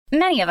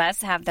Many of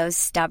us have those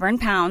stubborn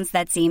pounds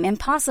that seem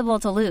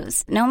impossible to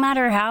lose, no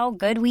matter how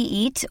good we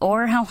eat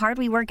or how hard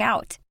we work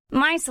out.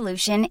 My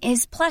solution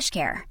is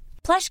PlushCare.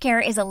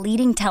 PlushCare is a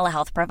leading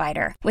telehealth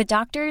provider with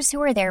doctors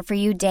who are there for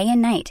you day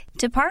and night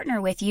to partner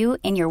with you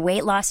in your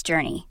weight loss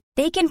journey.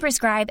 They can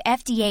prescribe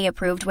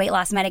FDA-approved weight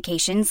loss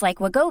medications like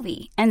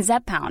Wegovy and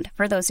Zepbound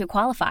for those who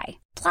qualify.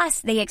 Plus,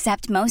 they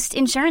accept most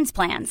insurance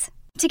plans.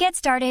 To get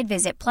started,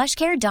 visit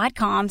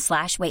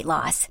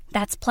plushcare.com/weightloss.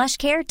 That's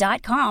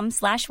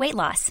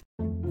plushcare.com/weightloss.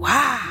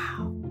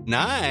 Wow.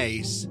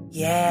 Nice.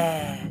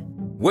 Yeah.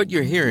 What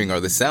you're hearing are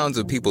the sounds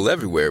of people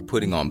everywhere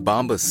putting on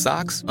Bombas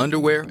socks,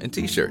 underwear, and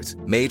T-shirts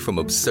made from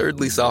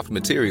absurdly soft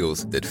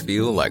materials that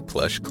feel like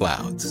plush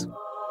clouds.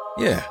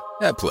 Yeah,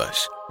 that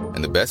plush.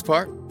 And the best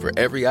part? For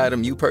every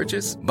item you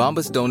purchase,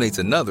 Bombas donates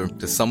another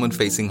to someone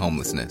facing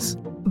homelessness.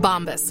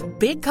 Bombas.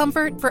 Big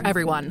comfort for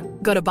everyone.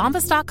 Go to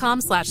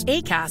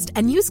bombas.com/ACAST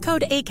and use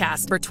code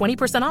ACAST for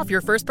 20% off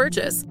your first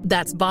purchase.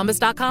 That's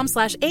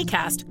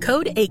bombas.com/ACAST.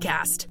 Code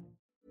ACAST.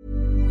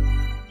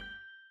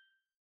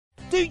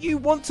 Do you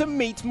want to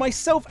meet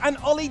myself and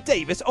Ollie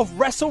Davis of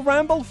Wrestle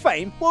Ramble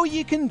fame? Well,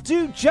 you can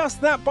do just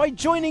that by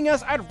joining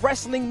us at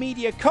Wrestling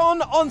Media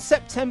Con on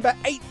September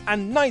 8th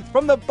and 9th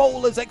from the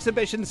Bowlers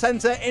Exhibition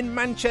Centre in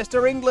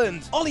Manchester,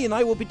 England. Ollie and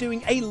I will be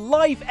doing a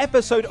live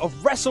episode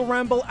of Wrestle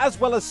Ramble as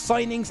well as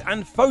signings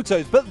and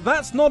photos, but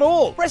that's not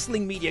all.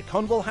 Wrestling Media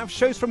Con will have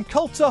shows from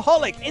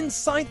Cultaholic,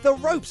 Inside the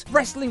Ropes,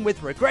 Wrestling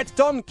with Regret,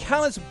 Don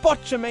Callis,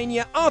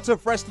 Botchamania, Art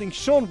of Wrestling,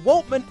 Sean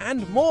Waltman,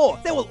 and more.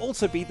 There will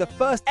also be the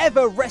first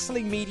ever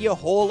Wrestling Media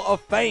Hall of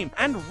Fame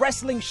and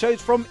wrestling shows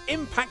from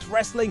Impact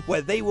Wrestling,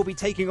 where they will be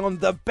taking on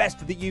the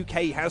best the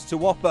UK has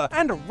to offer,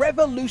 and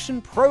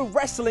Revolution Pro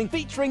Wrestling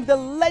featuring the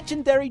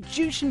legendary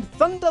Jushin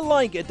Thunder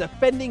Liger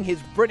defending his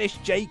British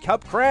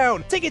J-Cup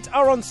crown. Tickets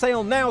are on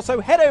sale now,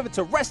 so head over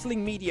to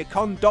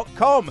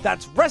WrestlingMediaCon.com.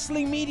 That's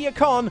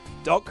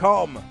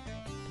WrestlingMediaCon.com.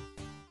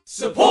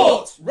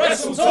 Support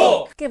Wrestle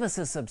Talk! Give us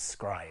a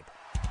subscribe.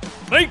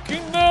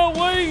 Making their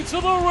way to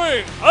the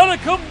ring at a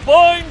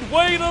combined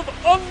weight of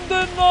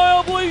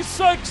undeniably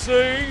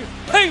sexy,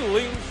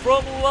 hailing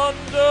from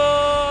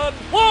London,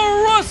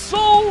 the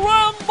Wrestle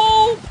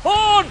Ramble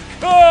Podcast!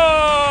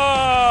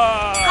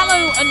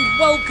 Hello and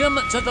welcome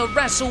to the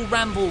Wrestle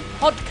Ramble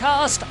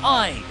Podcast.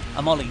 I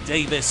am Ollie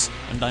Davis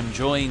and I'm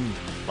joined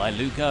by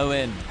Luke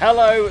Owen.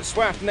 Hello,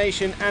 Swaff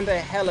Nation, and a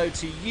hello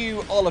to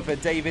you, Oliver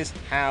Davis.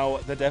 How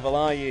the devil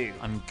are you?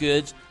 I'm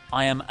good.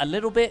 I am a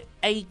little bit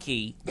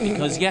achy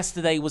because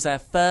yesterday was our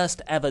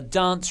first ever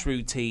dance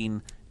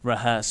routine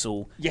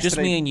rehearsal. Just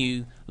me and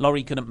you.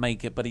 Laurie couldn't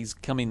make it, but he's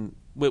coming.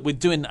 We're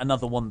doing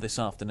another one this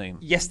afternoon.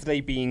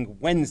 Yesterday being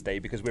Wednesday,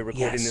 because we're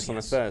recording this on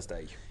a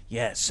Thursday.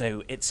 Yeah,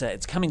 so it's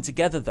coming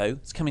together, though.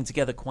 It's coming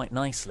together quite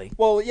nicely.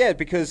 Well, yeah,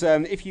 because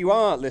if you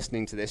are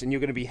listening to this and you're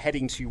going to be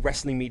heading to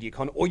Wrestling Media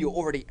Con, or you're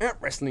already at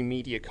Wrestling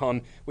Media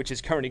Con, which is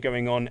currently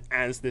going on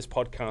as this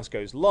podcast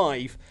goes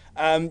live,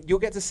 you'll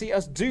get to see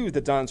us do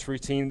the dance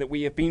routine that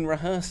we have been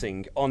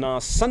rehearsing on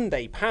our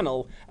Sunday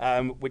panel,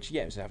 which,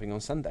 is happening on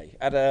Sunday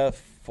at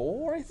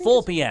 4, I think?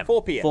 4 p.m.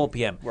 4 p.m. 4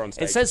 p.m. We're on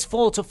stage. It says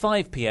 4 to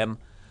 5 p.m.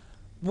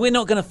 We're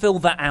not going to fill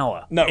that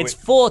hour. No, it's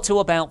 4 to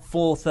about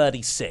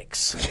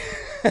 4:36.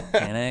 You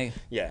know?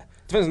 Yeah.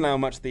 Depends on how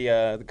much the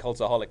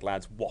Cultaholic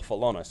lads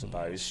waffle on, I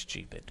suppose.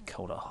 Stupid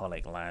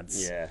Cultaholic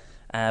lads. Yeah.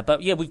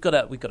 But yeah, we've got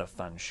a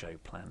fun show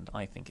planned.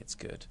 I think it's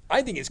good.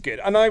 I think it's good,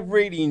 and I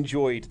really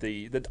enjoyed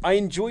the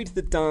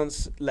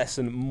dance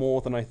lesson more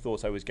than I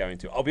thought I was going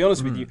to. I'll be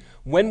honest with you.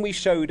 When we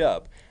showed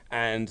up,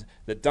 and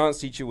the dance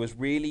teacher was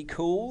really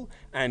cool,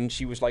 and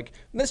she was like,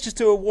 "Let's just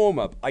do a warm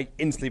up," I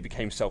instantly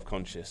became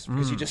self-conscious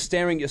because you're just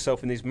staring at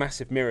yourself in these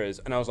massive mirrors,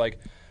 and I was like,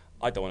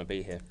 "I don't want to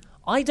be here."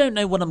 I don't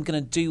know what I'm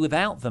going to do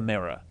without the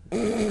mirror,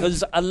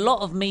 because a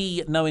lot of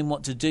me knowing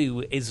what to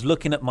do is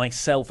looking at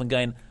myself and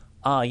going,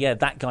 yeah,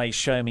 that guy's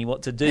showing me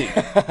what to do.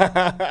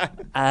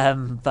 But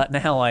now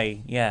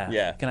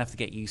gonna have to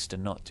get used to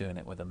not doing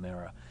it with a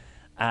mirror.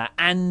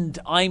 And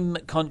I'm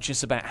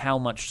conscious about how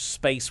much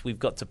space we've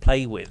got to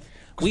play with.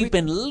 We've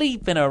been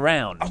leaping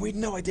around. And we had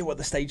no idea what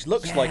the stage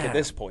looks like at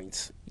this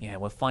point. Yeah,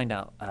 we'll find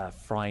out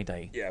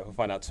Friday. Yeah, we'll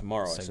find out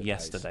tomorrow. So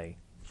yesterday.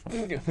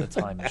 The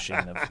time machine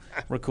of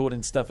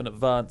recording stuff in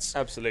advance.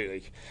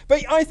 Absolutely.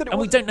 But I thought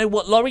we don't know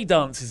what Laurie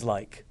dance is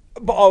like.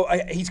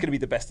 But he's going to be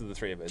the best of the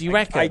three of us. Do you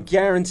reckon? I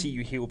guarantee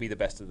you he will be the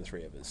best of the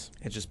three of us.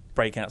 He'll just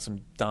break out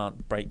some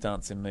break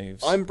dancing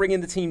moves. I'm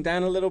bringing the team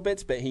down a little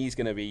bit, but he's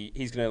going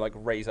to like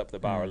raise up the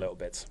bar a little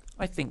bit.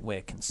 I think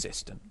we're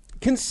consistent.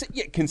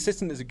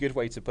 Consistent is a good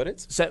way to put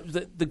it. So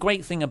the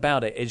great thing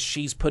about it is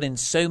she's put in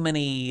so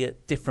many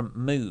different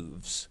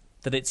moves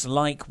that it's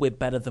like we're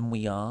better than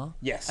we are.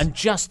 Yes. And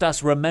just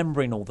us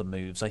remembering all the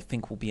moves, I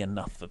think, will be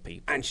enough for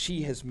people. And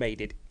she has made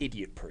it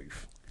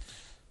idiot-proof.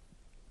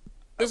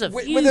 There's a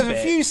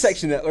few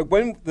sections that, like,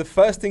 when the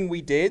first thing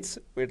we did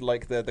with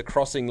like the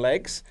crossing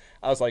legs,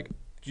 I was like,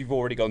 you've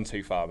already gone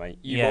too far, mate.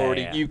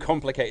 You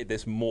complicated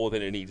this more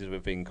than it needed to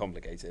have been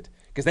complicated.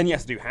 Because then you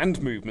have to do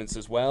hand movements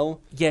as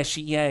well. Yeah,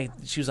 she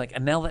was like,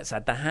 and now let's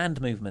add the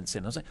hand movements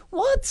in. I was like,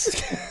 what?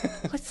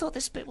 I thought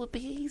this bit would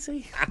be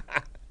easy.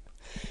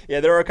 Yeah,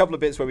 there are a couple of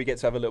bits where we get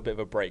to have a little bit of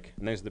a break,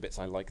 and those are the bits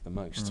I like the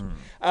most.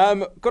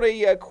 Got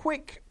a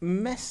quick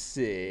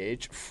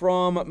message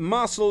from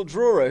Marcel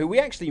Drurer, who we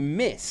actually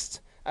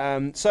missed.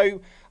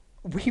 So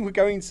we were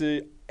going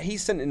to... He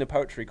sent in a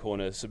Poetry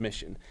Corner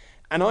submission,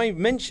 and I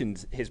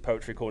mentioned his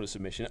Poetry Corner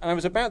submission, and I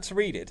was about to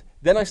read it.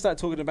 Then I started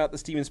talking about the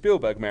Steven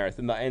Spielberg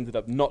marathon that I ended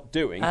up not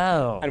doing.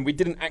 Oh. And we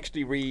didn't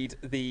actually read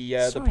the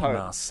Sorry, poem.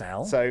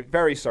 Marcel. So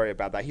very sorry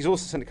about that. He's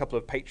also sent a couple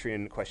of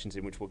Patreon questions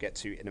in, which we'll get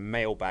to in a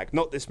mailbag.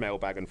 Not this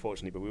mailbag,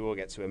 unfortunately, but we will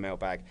get to a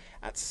mailbag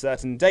at a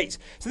certain date.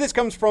 So this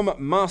comes from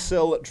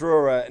Marcel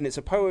Drurer, and it's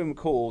a poem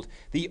called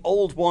The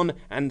Old One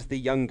and the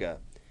Younger.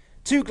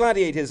 Two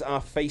gladiators are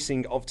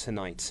facing off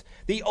tonight.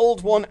 The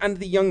old one and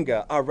the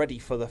younger are ready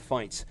for the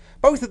fight.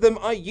 Both of them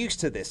are used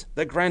to this,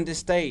 the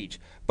grandest stage.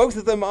 Both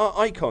of them are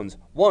icons.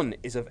 One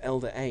is of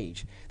elder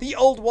age. The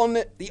older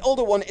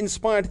one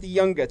inspired the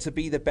younger to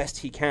be the best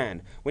he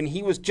can. When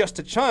he was just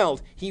a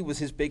child, he was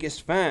his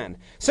biggest fan.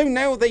 So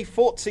now they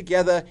fought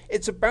together.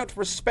 It's about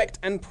respect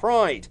and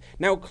pride.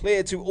 Now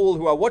clear to all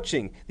who are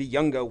watching, the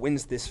younger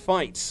wins this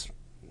fight.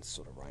 It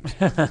sort of rhymes.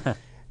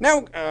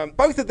 Now,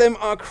 both of them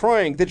are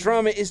crying. The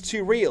drama is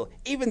too real.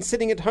 Even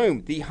sitting at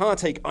home, the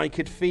heartache I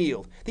could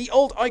feel. The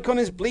old icon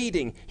is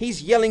bleeding.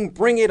 He's yelling,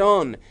 bring it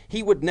on.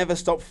 He would never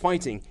stop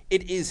fighting.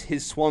 It is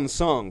his swan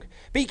song.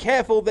 Be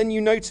careful, then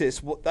you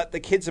notice what that the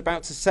kid's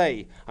about to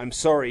say. I'm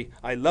sorry,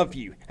 I love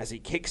you, as he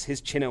kicks his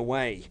chin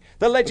away.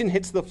 The legend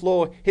hits the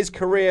floor. His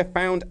career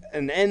found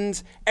an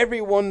end.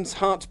 Everyone's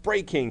heart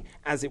breaking,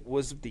 as it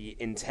was the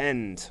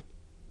intent.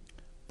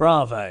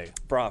 Bravo.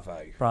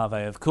 Bravo.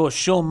 Bravo. Of course,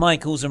 Shawn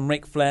Michaels and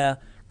Ric Flair,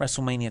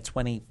 WrestleMania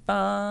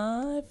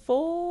 25?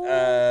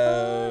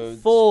 4?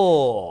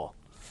 4.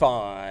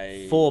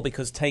 5. 4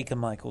 because Taker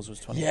Michaels was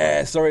 25.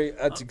 Yeah, sorry.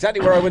 That's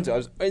exactly where I went to. I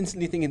was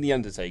instantly thinking The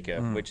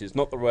Undertaker, which is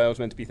not the way I was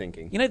meant to be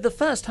thinking. You know, the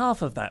first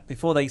half of that,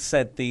 before they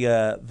said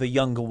the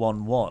younger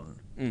one won,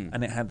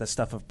 and it had the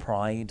stuff of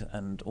pride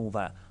and all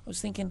that, I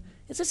was thinking,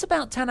 is this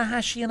about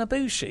Tanahashi and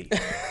Ibushi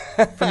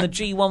from the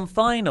G1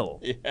 final?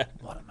 Yeah.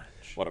 What a match.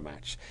 What a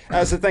match.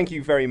 So thank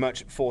you very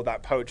much for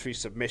that poetry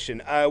submission.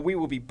 We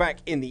will be back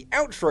in the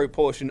outro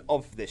portion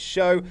of this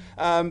show.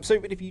 But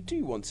if you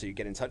do want to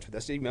get in touch with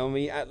us, email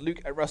me at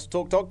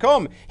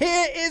luke@wrestletalk.com.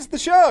 Here is the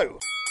show.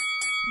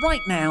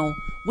 Right now,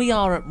 we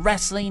are at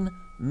Wrestling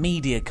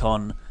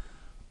MediaCon,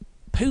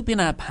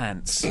 pooping our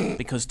pants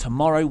because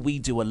tomorrow we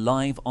do a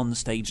live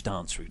on-stage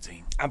dance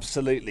routine.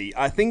 Absolutely.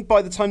 I think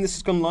by the time this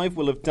has gone live,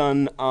 we'll have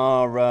done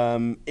our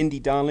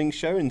Indie Darling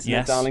show,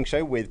 Internet Darling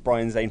show, with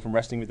Brian Zane from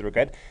Wrestling With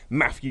Regret,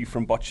 Matthew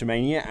from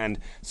Botchamania, and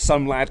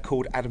some lad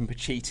called Adam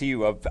Pacitti,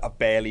 who I've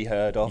barely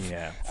heard of.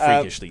 Yeah,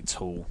 freakishly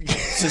tall.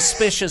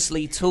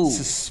 Suspiciously tall.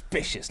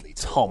 Suspiciously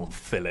tall. Tom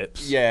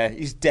Phillips. Yeah,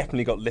 he's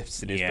definitely got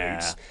lifts in his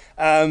boots.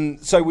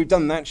 So we've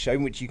done that show,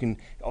 which you can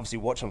obviously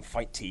watch on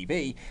Fight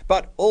TV,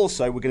 but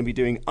also we're going to be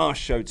doing our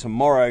show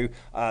tomorrow,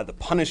 The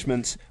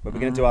Punishment, where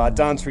we're going to do our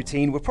dance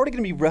routine. We're probably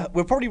going to be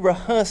we're probably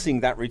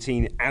rehearsing that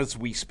routine as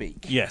we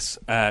speak. Yes,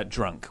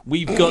 drunk.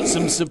 We've got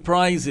some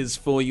surprises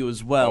for you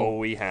as well. Oh,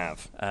 we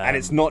have. And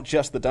it's not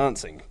just the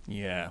dancing.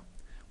 Yeah.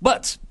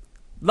 But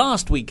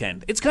last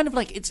weekend, it's kind of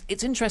like,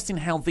 it's interesting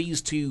how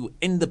these two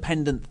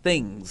independent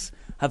things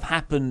have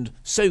happened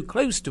so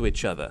close to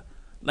each other.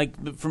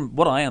 Like, from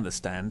what I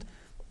understand,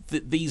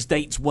 these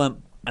dates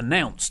weren't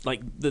announced.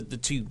 Like, the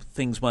two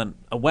things weren't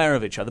aware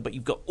of each other, but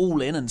you've got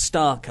All In and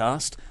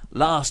StarCast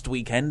last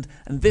weekend,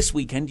 and this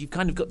weekend you've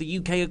kind of got the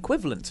UK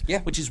equivalent,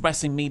 which is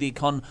Wrestling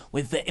MediaCon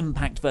with the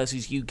Impact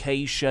versus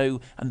UK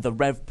show and the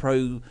Rev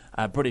Pro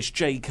British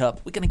J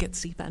Cup. We're going to get to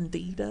see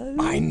Bandido.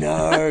 I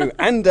know.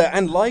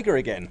 and Liger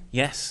again.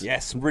 Yes.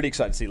 Yes, I'm really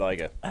excited to see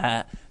Liger.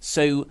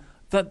 So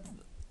that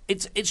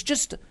it's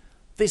just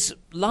this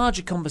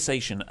larger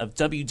conversation of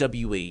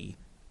WWE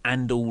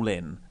and All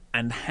In,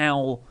 and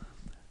how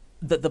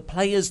that the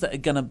players that are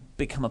going to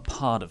become a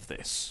part of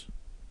this.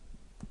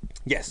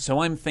 Yes.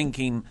 So I'm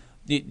thinking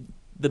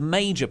the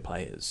major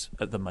players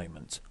at the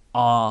moment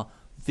are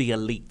the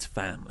Elite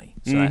family.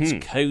 So that's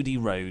Cody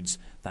Rhodes,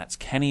 that's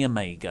Kenny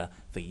Omega,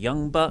 the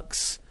Young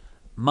Bucks,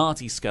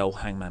 Marty Scurll,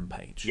 Hangman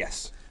Page.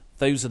 Yes.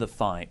 Those are the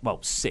 5,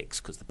 well,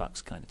 6, because the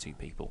Bucks are kind of 2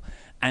 people.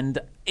 And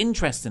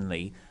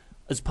interestingly,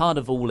 as part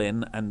of All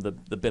In and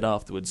the bit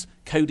afterwards,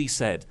 Cody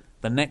said,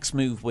 the next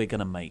move we're going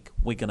to make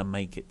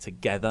it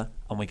together,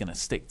 and we're going to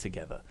stick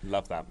together.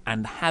 Love that.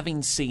 And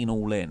having seen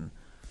All In,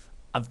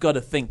 I've got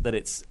to think that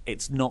it's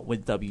not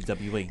with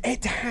WWE.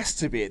 It has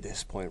to be at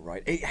this point,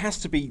 right? It has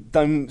to be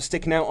them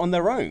sticking out on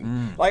their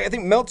own. Like, I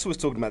think Meltzer was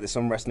talking about this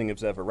on Wrestling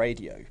Observer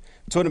Radio,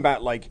 talking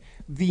about like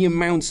the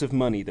amounts of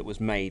money that was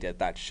made at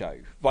that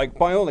show. Like,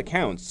 by all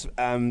accounts,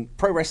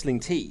 Pro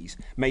Wrestling Tees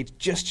made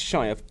just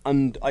shy of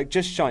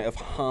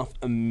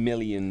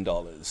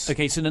 $500,000.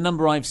 Okay, so the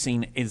number I've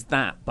seen is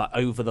that, but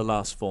over the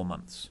last 4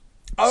 months.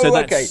 Oh, so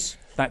okay.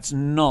 That's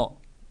not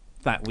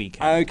that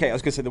weekend. Okay, I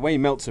was going to say the way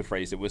Meltzer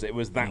phrased it was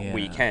that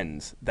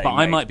weekend. But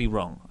I might be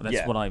wrong.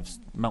 That's what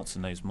Meltzer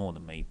knows more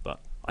than me,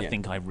 but I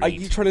think I read. Are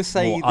you trying to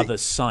say more other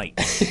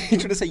sites? You're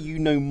trying to say you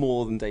know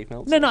more than Dave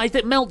Meltzer? No, I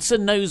think Meltzer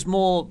knows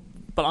more,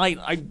 but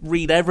I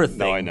read everything.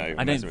 No, I know.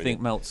 I don't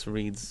think Meltzer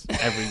reads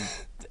every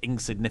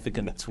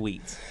insignificant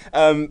tweet.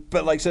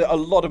 But like, so a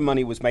lot of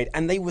money was made,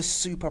 and they were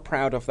super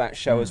proud of that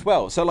show as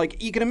well. So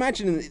like, you can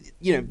imagine,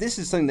 you know, this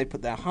is something they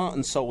put their heart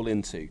and soul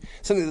into,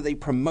 something that they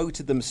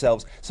promoted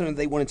themselves, something that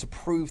they wanted to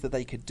prove that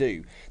they could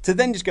do. To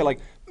then just go like,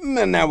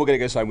 now we're going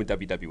to go sign with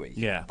WWE.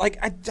 Yeah. Like,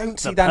 I don't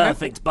see the that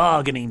perfect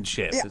bargaining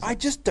chip. Yeah, I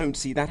just don't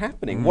see that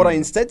happening. What I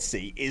instead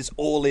see is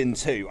All In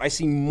 2. I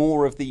see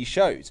more of these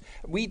shows.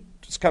 We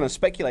just kind of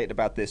speculated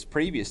about this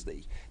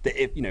previously,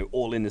 that if, you know,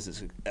 All In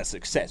is a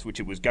success,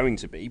 which it was going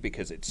to be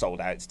because it sold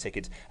out its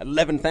tickets,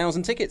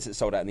 11,000 tickets it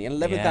sold out in the end.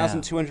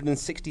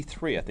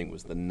 11,263, I think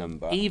was the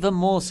number. Even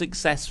more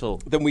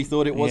successful than we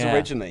thought it was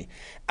originally.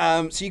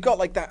 So you got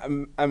like that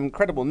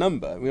incredible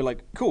number. We were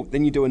like, cool,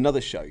 then you do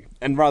another show.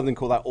 And rather than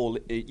call that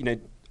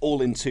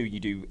All In 2, you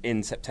do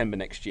in September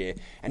next year.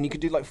 And you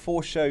could do like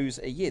 4 shows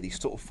a year, these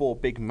sort of 4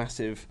 big,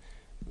 massive,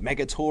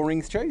 mega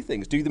touring show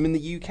things. Do them in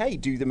the UK,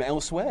 do them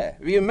elsewhere.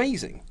 It'd be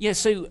amazing. Yeah,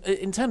 so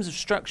in terms of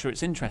structure,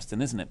 it's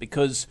interesting, isn't it?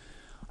 Because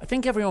I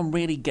think everyone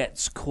really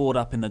gets caught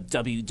up in the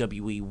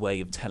WWE way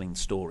of telling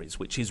stories,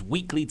 which is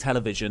weekly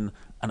television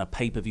and a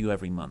pay-per-view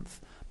every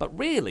month. But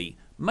really,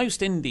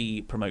 most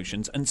indie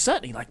promotions, and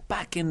certainly like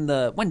back in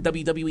when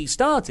WWE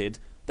started,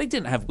 they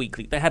didn't have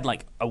weekly. They had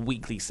like a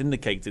weekly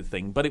syndicated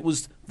thing, but it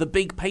was the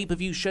big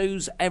pay-per-view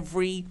shows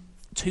every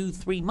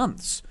 2-3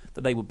 months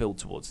that they were built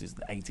towards, is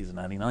the 80s and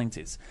early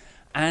 90s.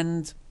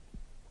 And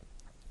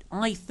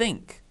I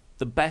think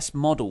the best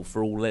model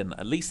for All In,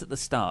 at least at the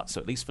start, so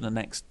at least for the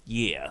next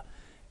year,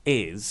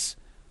 is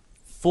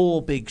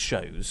 4 big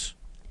shows,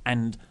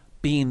 and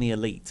being the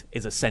elite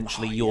is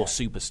essentially your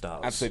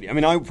superstars. Absolutely. I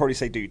mean, I would probably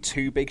say do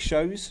 2 big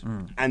shows,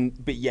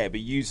 but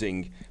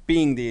using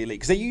being the elite,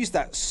 because they use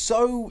that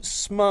so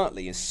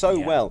smartly and so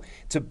well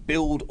to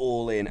build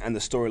All In and the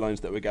storylines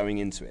that were going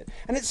into it.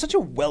 And it's such a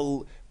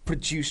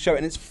well-produced show,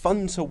 and it's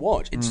fun to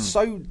watch. It's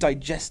so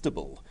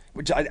digestible.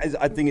 Which I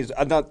think is,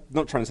 I'm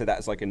not trying to say that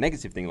as like a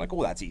negative thing, like,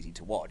 oh, that's easy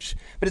to watch.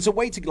 But it's a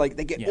way to, like,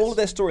 they get all of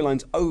their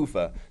storylines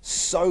over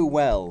so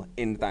well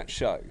in that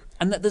show.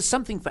 And there's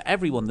something for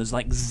everyone. There's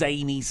like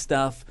zany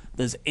stuff,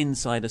 there's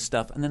insider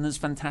stuff, and then there's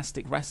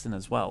fantastic wrestling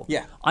as well.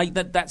 Yeah.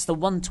 That's the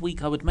one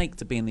tweak I would make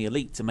to being the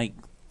elite to make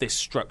this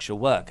structure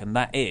work, and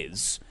that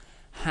is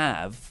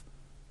have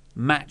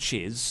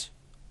matches,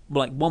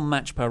 like 1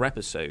 match per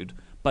episode,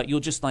 but you're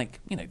just like,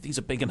 you know, these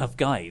are big enough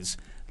guys.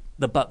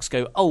 The Bucks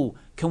go, oh,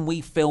 can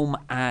we film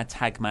our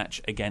tag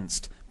match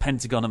against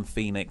Pentagon and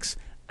Phoenix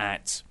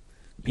at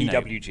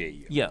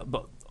PWG? Yeah,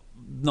 but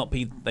not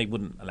they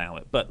wouldn't allow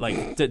it, but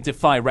like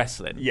Defy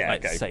Wrestling,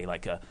 say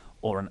like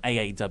or an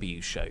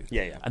AAW show.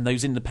 Yeah. And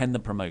those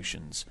independent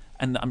promotions.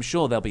 And I'm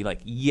sure they'll be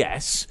like,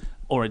 yes,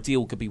 or a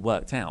deal could be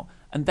worked out.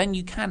 And then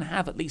you can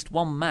have at least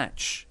 1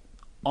 match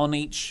on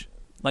each,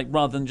 like,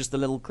 rather than just the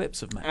little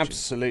clips of matches.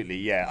 Absolutely,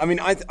 yeah. I mean,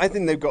 I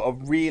think they've got a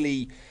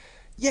really,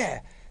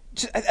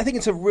 I think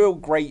it's a real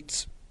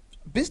great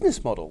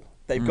business model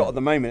they've got at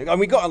the moment. And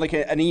we got like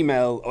an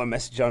email or a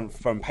message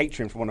from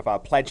Patreon from one of our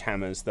pledge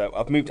hammers that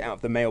I've moved out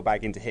of the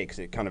mailbag into here because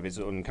it kind of is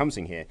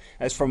encompassing here.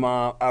 It's from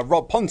our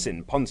Rob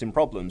Pontin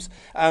Problems.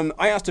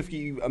 I asked a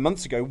few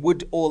months ago,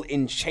 would All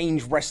In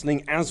change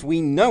wrestling as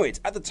we know it?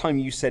 At the time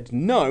you said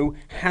no.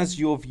 Has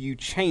your view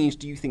changed?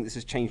 Do you think this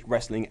has changed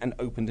wrestling and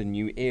opened a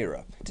new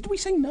era? Did we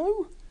say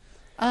no?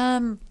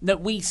 No,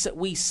 we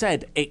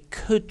said it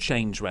could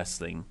change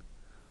wrestling,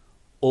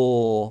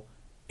 or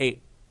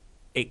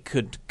it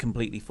could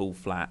completely fall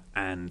flat,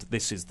 and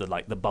this is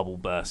the bubble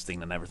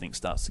bursting and everything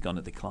starts to go on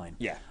a decline.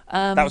 Yeah,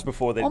 that was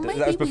before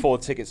before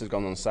tickets had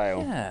gone on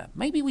sale. Yeah,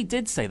 maybe we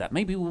did say that.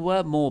 Maybe we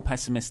were more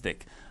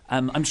pessimistic.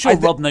 I'm sure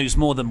Rob knows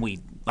more than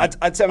we.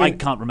 I'd say, I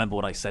can't remember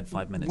what I said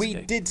 5 minutes ago.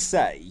 We did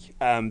say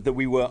that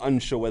we were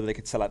unsure whether they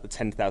could sell out the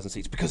 10,000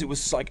 seats because it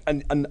was like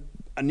an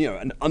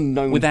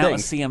unknown without thing. A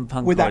CM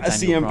Punk without or a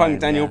CM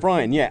Punk Daniel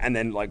Bryan, and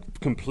then like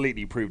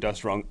completely proved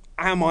us wrong.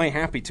 Am I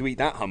happy to eat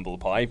that humble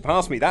pie?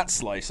 Pass me that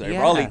slice over.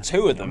 I'll eat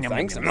 2 of them,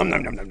 thanks.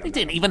 They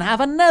didn't even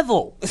have a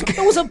Neville.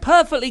 There was a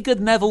perfectly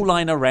good Neville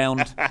lying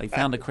around. They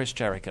found a Chris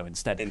Jericho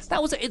instead.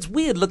 It's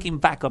weird looking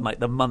back on like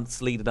the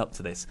months leading up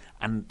to this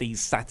and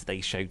these Saturday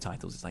show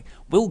titles. It's like,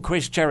 will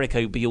Chris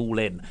Jericho be All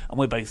In? And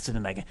we're both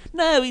sitting there going,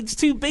 no, it's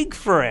too big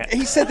for it.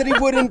 He said that he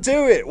wouldn't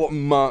do it. What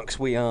marks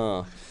we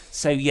are.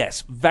 So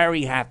yes,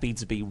 very happy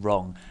to be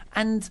wrong.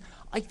 And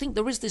I think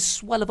there is this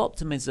swell of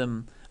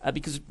optimism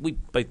because we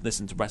both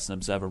listen to Wrestling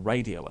Observer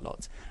Radio a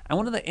lot. And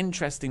one of the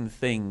interesting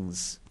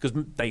things, because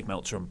Dave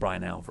Meltzer and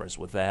Brian Alvarez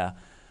were there,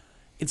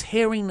 it's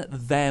hearing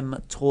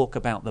them talk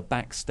about the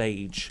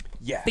backstage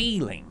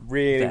feeling.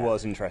 Really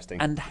was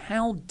interesting. And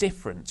how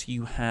different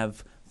you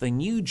have the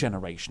new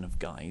generation of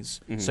guys,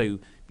 so,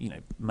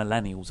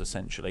 millennials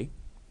essentially,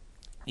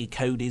 your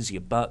Codys,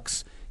 your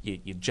Bucks,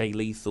 your Jay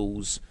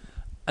Lethals,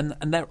 and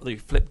they're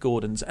Flip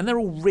Gordons, and they're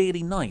all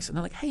really nice, and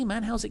they're like, "Hey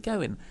man, how's it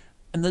going?"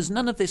 And there's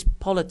none of this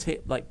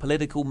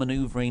political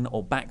maneuvering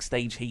or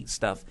backstage heat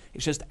stuff.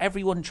 It's just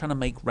everyone trying to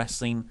make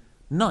wrestling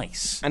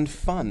nice and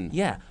fun.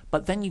 Yeah,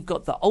 but then you've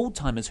got the old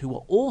timers who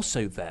were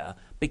also there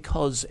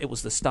because it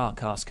was the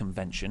Starcast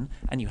convention,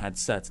 and you had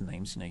certain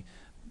names,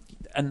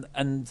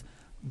 and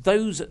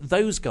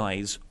those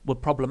guys were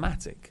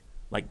problematic.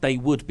 Like, they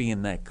would be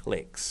in their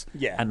cliques.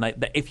 Yeah. And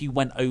if you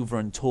went over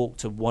and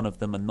talked to one of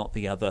them and not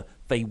the other,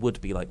 they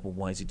would be like, well,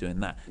 why is he doing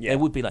that? Yeah. They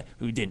would be like,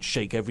 who didn't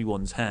shake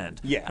everyone's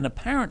hand? Yeah. And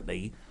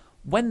apparently,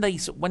 when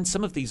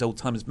some of these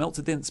old-timers,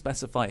 Meltzer didn't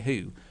specify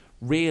who,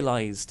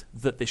 realised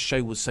that this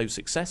show was so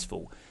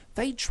successful,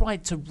 they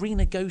tried to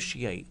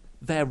renegotiate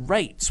their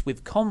rates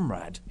with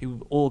Conrad,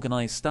 who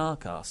organised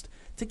Starcast,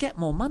 to get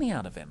more money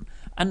out of him.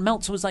 And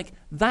Meltzer was like,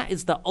 that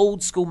is the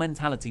old school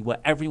mentality where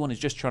everyone is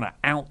just trying to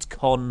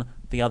out-con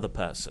the other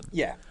person.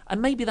 Yeah.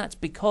 And maybe that's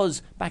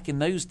because back in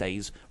those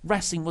days,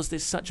 wrestling was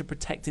such a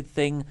protected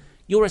thing.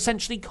 You're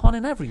essentially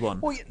conning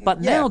everyone. Well,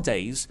 but yeah.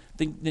 Nowadays,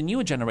 the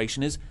newer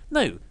generation is,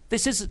 no,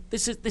 this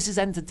is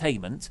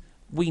entertainment.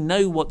 We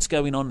know what's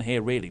going on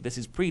here, really. This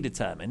is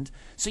predetermined.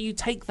 So you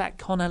take that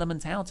con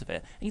element out of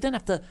it. And you don't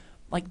have to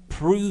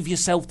prove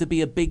yourself to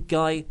be a big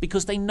guy,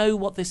 because they know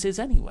what this is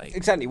anyway.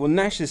 Exactly. Well,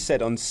 Nash has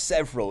said on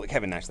several,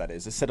 Kevin Nash that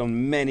is, has said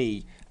on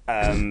many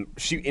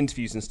shoot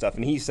interviews and stuff,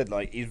 and he said,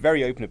 he's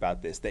very open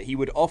about this, that they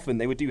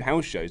would do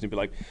house shows and be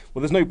like,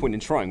 well, there's no point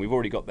in trying, we've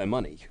already got their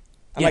money.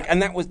 And yeah.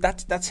 and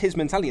that's his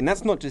mentality, and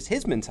that's not just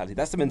his mentality,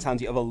 that's the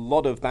mentality of a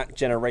lot of that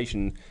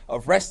generation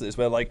of wrestlers,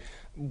 where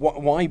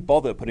why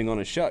bother putting on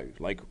a show?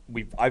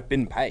 I've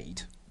been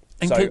paid.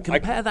 And So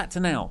compare that to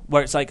now,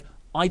 where it's like,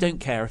 I don't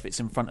care if it's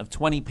in front of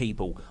 20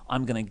 people.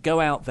 I'm going to go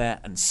out there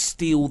and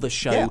steal the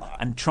show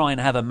and try and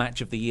have a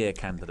match of the year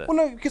candidate. Well,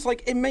 no, because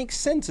it makes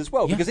sense as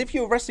well. Yeah. Because if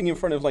you're wrestling in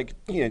front of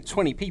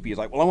 20 people, you're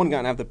like, well, I want to go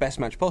out and have the best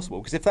match possible.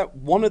 Because if that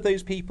one of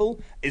those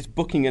people is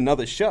booking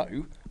another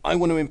show, I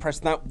want to impress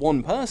that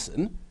one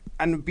person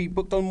and be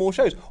booked on more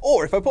shows.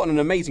 Or if I put on an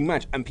amazing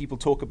match and people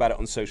talk about it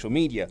on social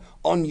media,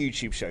 on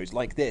YouTube shows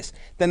like this,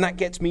 then that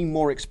gets me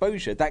more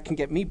exposure. That can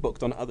get me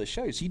booked on other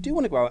shows. So you do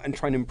want to go out and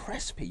try and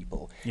impress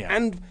people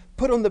and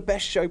put on the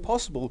best show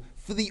possible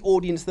for the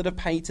audience that are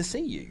paid to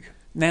see you.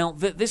 Now,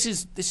 this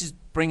is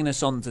bringing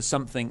us on to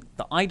something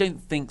that I don't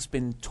think's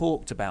been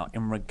talked about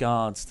in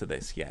regards to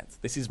this yet.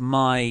 This is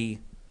my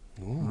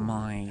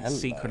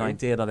secret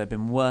idea that I've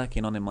been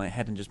working on in my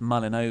head and just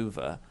mulling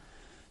over.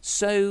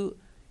 So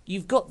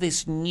you've got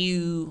this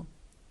new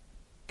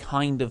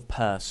kind of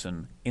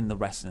person in the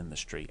wrestling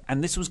industry,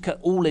 and this was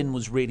All In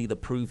was really the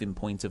proving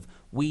point of,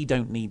 we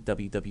don't need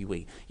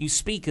WWE. You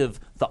speak of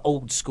the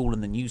old school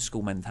and the new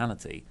school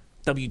mentality.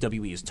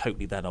 WWE is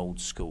totally that old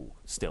school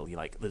still. You're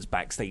like, there's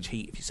backstage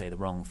heat if you say the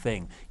wrong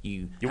thing.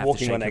 You're have walking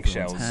to shake on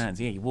eggshells.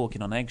 Hands. Yeah, you're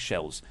walking on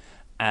eggshells.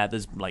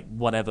 There's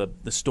whatever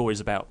the stories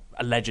about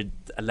alleged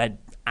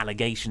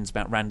allegations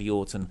about Randy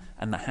Orton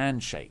and the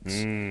handshakes.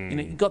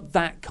 You've got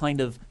that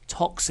kind of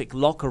toxic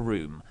locker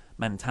room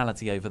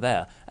mentality over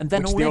there, and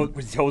then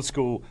Which the old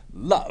school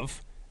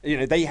love.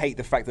 They hate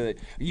the fact that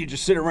you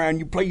just sit around,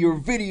 you play your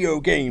video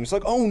games.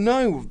 Oh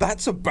no,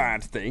 that's a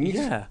bad thing.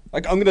 Yeah.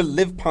 I'm going to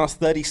live past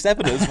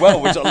 37 as well,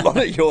 which a lot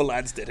of your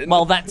lads didn't.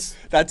 Well, that's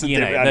a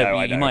different. I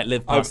know. You might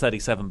live past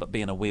 37, but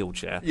be in a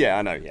wheelchair. Yeah,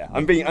 I know. Yeah,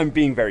 I'm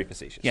being very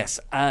facetious. Yes.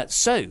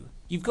 So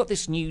you've got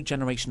this new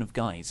generation of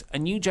guys,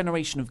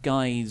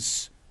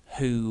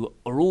 who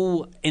are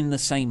all in the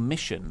same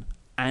mission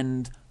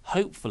and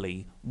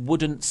hopefully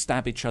wouldn't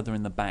stab each other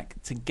in the back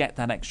to get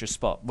that extra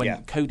spot.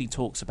 When Cody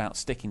talks about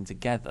sticking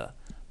together,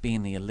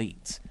 being the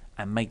elite,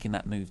 and making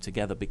that move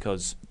together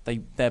because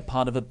they're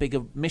part of a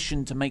bigger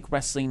mission to make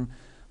wrestling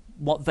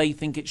what they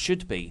think it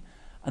should be.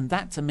 And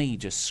that, to me,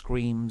 just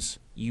screams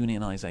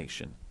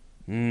unionization,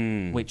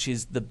 which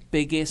is the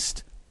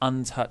biggest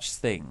untouched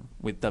thing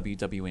with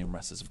WWE and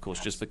wrestlers. Of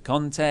course, just for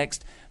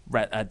context,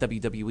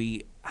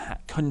 WWE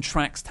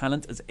contracts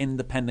talent as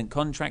independent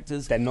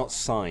contractors. They're not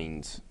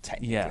signed,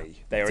 technically.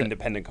 Yeah. They're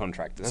independent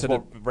contractors. That's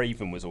what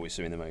Raven was always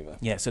suing them over.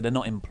 Yeah, so they're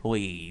not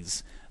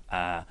employees.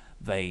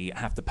 They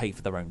have to pay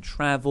for their own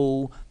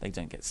travel. They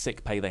don't get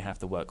sick pay. They have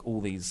to work all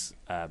these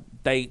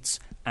dates,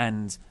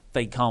 and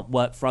they can't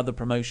work for other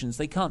promotions.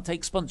 They can't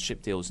take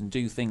sponsorship deals and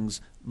do things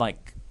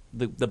like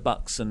the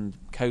Bucks and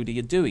Cody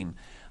are doing.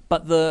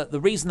 But the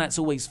reason that's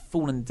always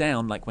fallen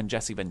down, like when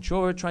Jesse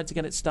Ventura tried to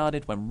get it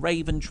started, when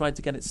Raven tried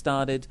to get it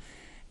started,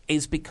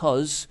 is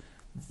because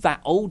that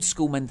old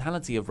school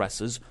mentality of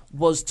wrestlers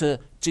was to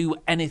do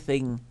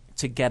anything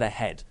to get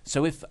ahead.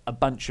 So if a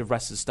bunch of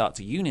wrestlers start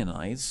to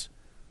unionize,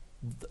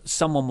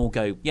 someone will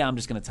go, yeah, I'm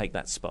just going to take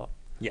that spot.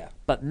 Yeah.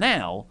 But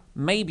now,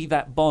 maybe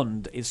that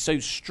bond is so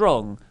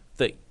strong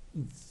that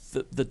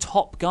the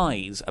top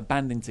guys are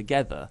banding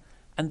together,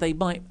 and they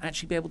might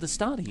actually be able to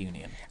start a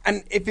union.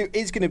 And if it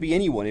is going to be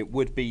anyone, it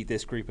would be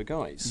this group of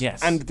guys.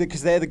 Yes. And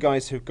because they're the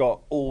guys who've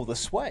got all the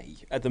sway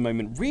at the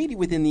moment, really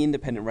within the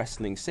independent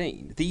wrestling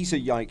scene. These are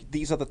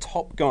the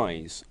top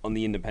guys on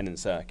the independent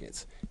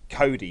circuit.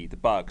 Cody, the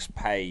Bucks,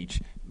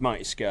 Paige,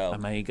 Marty Scurll,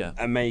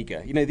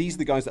 Omega. You know, these are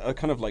the guys that are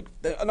kind of like,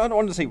 and I don't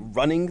want to say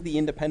running the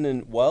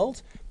independent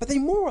world, but they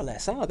more or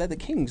less are. They're the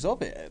kings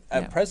of it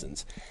at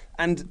present.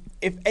 And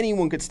if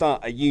anyone could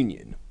start a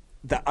union,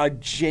 a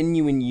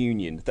genuine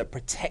union that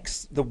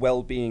protects the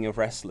well-being of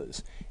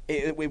wrestlers,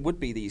 it would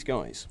be these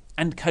guys.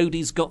 And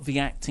Cody's got the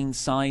acting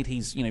side.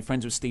 He's, you know,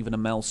 friends with Stephen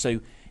Amell,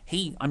 so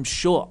I'm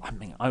sure,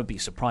 I would be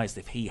surprised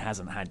if he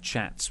hasn't had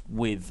chats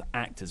with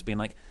actors being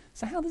like,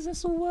 so how does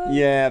this all work?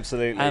 Yeah,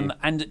 absolutely.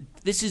 And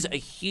this is a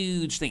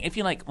huge thing. If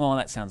you're like, well,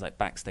 that sounds like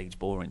backstage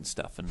boring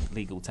stuff and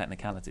legal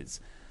technicalities.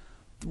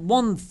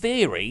 One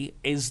theory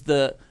is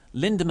that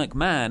Linda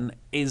McMahon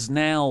is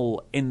now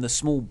in the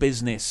small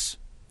business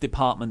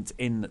department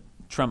in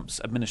Trump's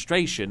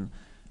administration,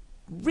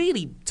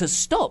 really to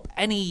stop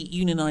any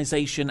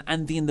unionization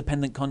and the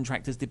independent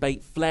contractors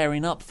debate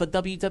flaring up for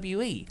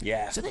WWE.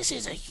 Yeah. So this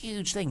is a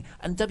huge thing.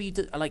 And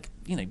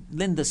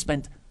Linda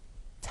spent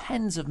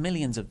tens of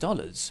millions of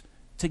dollars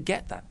to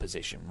get that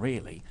position,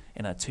 really,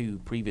 in her 2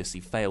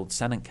 previously failed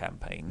Senate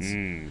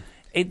campaigns.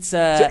 It's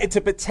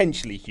a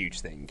potentially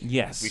huge thing.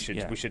 Yes,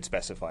 we should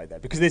specify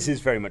that, because this is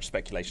very much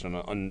speculation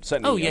on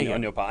certainly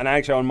on your part, and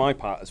actually on my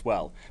part as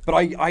well. But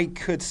I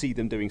could see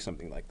them doing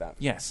something like that.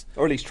 Yes,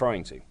 or at least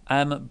trying to.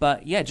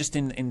 But yeah, just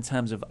in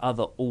terms of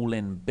other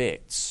All-In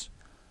bits,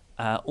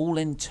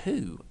 All-In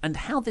 2, and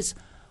how this.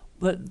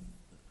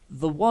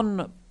 The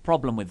one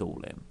problem with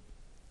All-In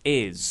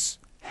is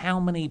how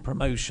many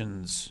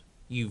promotions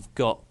you've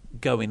got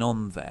going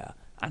on there,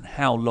 and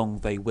how long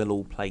they will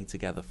all play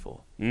together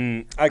for.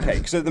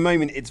 Okay, so at the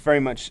moment it's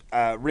very much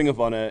Ring of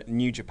Honor,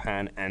 New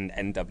Japan, and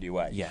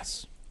NWA.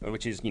 Yes.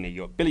 Which is, you've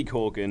got Billy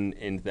Corgan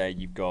in there,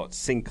 you've got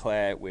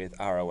Sinclair with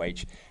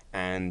ROH,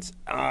 and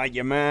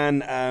your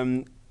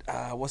man,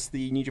 what's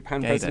the New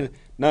Japan president?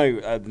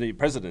 No, the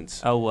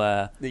president.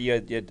 Oh,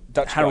 the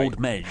Dutch Harold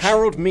guy. Meij.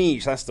 Harold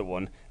Meij, that's the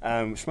one.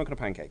 Smoking a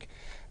pancake.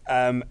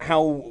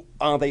 How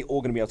are they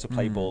all going to be able to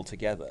play ball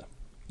together?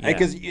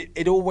 Because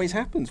it always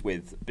happens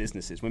with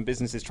businesses. When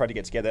businesses try to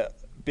get together,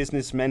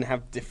 businessmen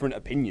have different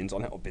opinions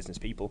on how, or business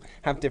people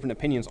have different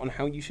opinions on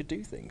how you should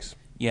do things.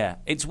 Yeah,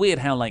 it's weird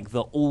how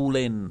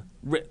the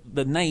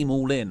the name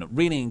All In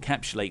really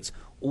encapsulates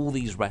all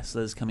these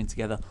wrestlers coming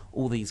together,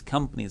 all these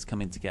companies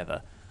coming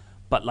together.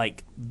 But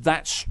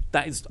that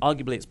is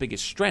arguably its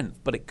biggest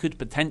strength, but it could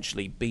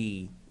potentially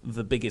be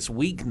the biggest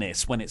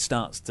weakness when it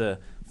starts to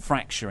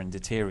fracture and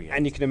deteriorate.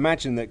 And you can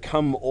imagine that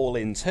come All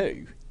In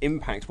 2,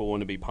 Impact will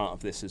want to be part of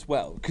this as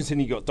well, because then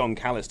you've got Don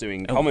Callis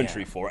doing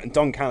commentary for it, and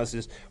Don Callis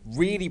is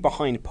really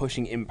behind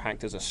pushing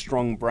Impact as a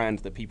strong brand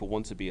that people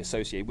want to be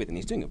associated with, and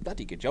he's doing a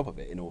bloody good job of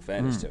it, in all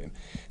fairness to him.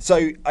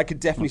 So I could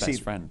definitely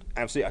see... friend.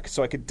 Absolutely.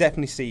 So I could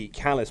definitely see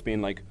Callis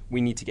being like, we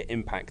need to get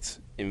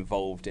Impact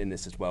involved in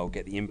this as well,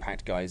 get the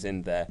Impact guys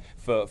in there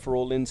for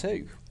All In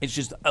 2. It's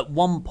just, at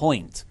one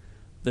point,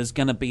 there's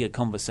going to be a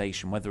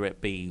conversation, whether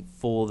it be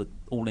for the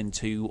All In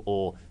 2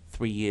 or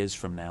 3 years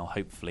from now,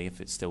 hopefully,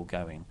 if it's still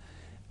going.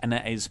 And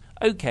that is,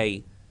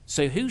 okay,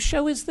 so whose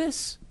show is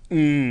this?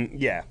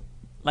 Yeah.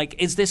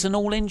 Is this an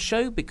All-In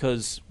show?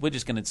 Because we're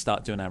just going to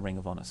start doing our Ring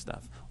of Honor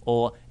stuff.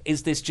 Or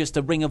is this just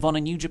a Ring of Honor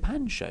New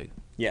Japan show?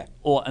 Yeah.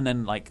 And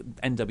then,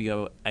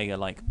 NWA are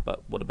like,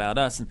 but what about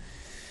us? And,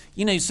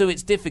 so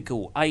it's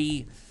difficult.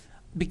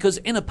 Because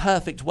in a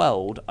perfect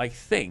world, I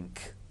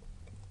think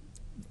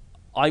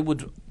I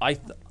would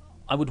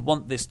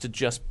want this to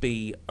just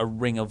be a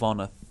Ring of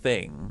Honor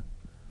thing,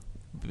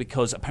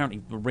 because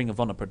apparently the Ring of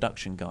Honor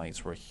production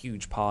guys were a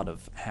huge part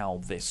of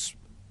how this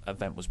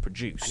event was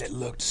produced. And it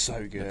looked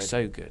so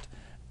good.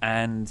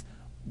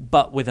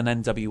 But with an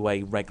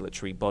NWA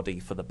regulatory body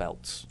for the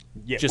belts.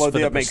 Yeah, just for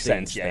that makes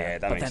sense. Yeah,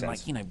 that makes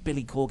sense. But then,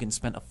 Billy Corgan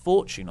spent a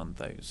fortune on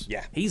those.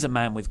 Yeah. He's a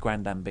man with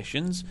grand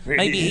ambitions. Really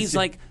Maybe is. he's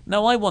like,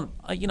 no, I want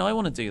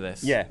to do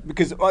this. Yeah,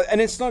 because, and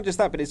it's not just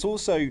that, but it's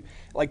also,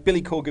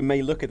 Billy Corgan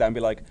may look at that and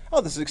be like,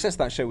 oh, the success of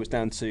that show was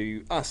down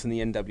to us and the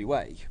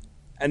NWA.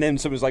 And then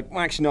someone's like, well,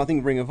 actually, no, I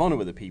think Ring of Honor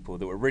were the people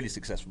that were really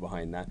successful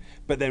behind that.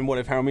 But then what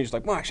if Harold Meij was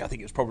like, well, actually, I think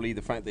it was probably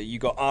the fact that you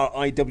got our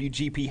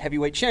IWGP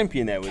heavyweight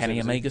champion there.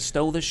 Kenny Omega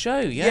stole the show,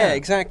 Yeah,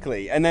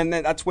 exactly. And then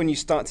that's when you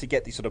start to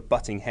get these sort of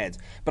butting heads.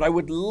 But I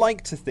would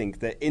like to think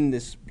that in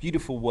this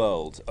beautiful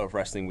world of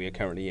wrestling we are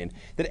currently in,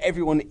 that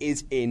everyone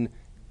is in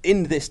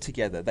this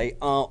together. They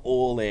are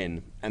all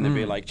in. And they'll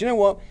be like, do you know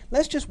what?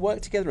 Let's just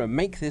work together and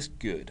make this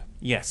good.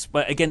 Yes,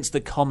 but against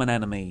the common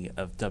enemy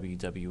of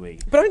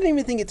WWE. But I don't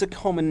even think it's a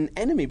common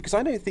enemy, because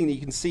I don't think that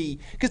you can see...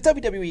 Because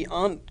WWE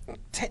aren't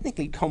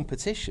technically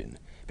competition,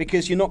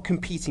 because you're not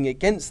competing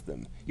against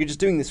them. You're just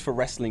doing this for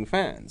wrestling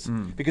fans.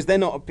 Because they're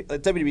not...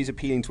 WWE's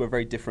appealing to a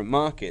very different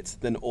market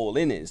than All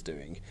In is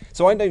doing.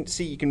 So I don't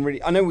see you can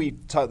really... I know we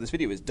titled this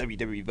video as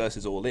WWE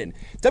versus All In.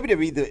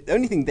 WWE, the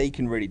only thing they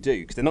can really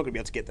do, because they're not going to be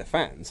able to get their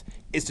fans,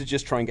 is to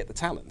just try and get the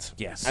talent.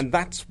 Yes. And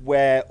that's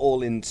where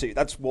All In 2...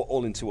 That's what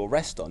All In 2 will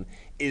rest on,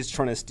 is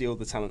trying to steal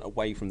the talent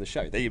away from the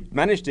show. They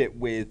managed it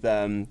with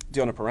Deonna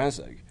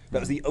Purrazzo. That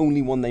was the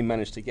only one they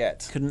managed to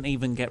get. Couldn't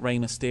even get Rey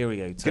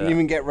Mysterio to Couldn't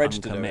even get Reg to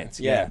do it. uncommit.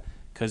 Yeah.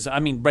 Because, I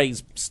mean,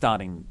 Ray's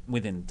starting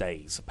within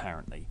days,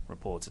 apparently,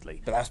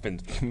 reportedly. But that's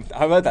been...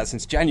 I've heard that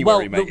since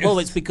January, mate. Well,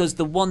 it's because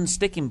the one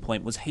sticking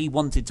point was he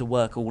wanted to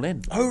work All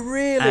In. Oh,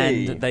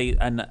 really? And they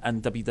and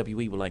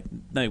WWE were like,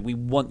 no, we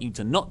want you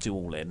to not do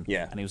All In.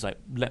 Yeah. And he was like,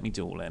 let me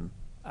do All In.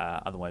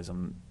 Otherwise,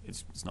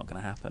 it's not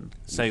going to happen.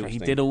 So he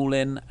did All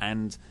In,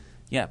 and...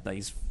 yeah,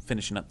 he's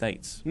finishing up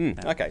dates.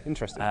 Okay,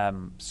 interesting.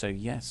 So,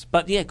 yes.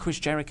 But, yeah, Chris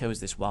Jericho is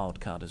this wild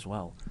card as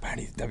well.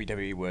 Apparently, the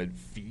WWE were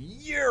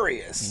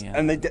furious. Yeah.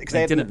 And they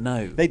didn't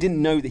know. They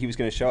didn't know that he was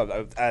going to show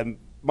up.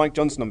 Mike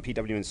Johnson on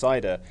PW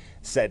Insider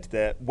said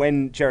that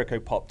when Jericho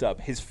popped up,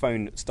 his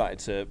phone started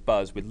to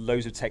buzz with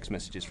loads of text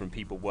messages from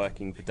people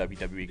working for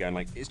WWE going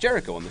like, is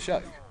Jericho on the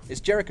show? Is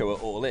Jericho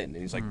at All In? And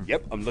he's like,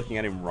 yep, I'm looking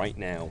at him right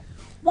now.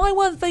 Why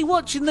weren't they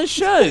watching the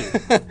show?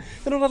 They're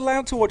not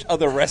allowed to watch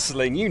other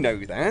wrestling, you know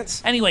that.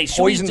 Anyway,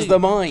 poisons the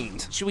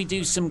mind. Should we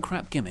do some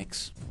crap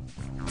gimmicks?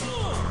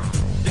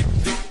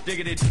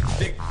 Diggity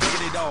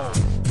dog.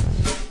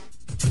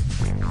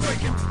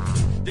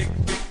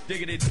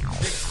 Diggity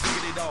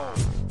dog.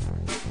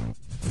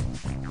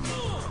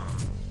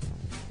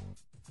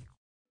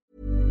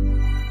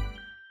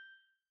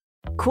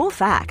 Cool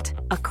fact,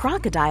 a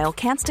crocodile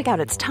can't stick out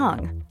its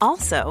tongue.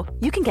 Also,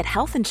 you can get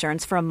health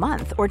insurance for a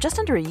month or just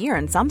under a year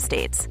in some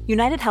states.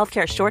 United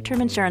Healthcare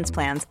short-term insurance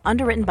plans,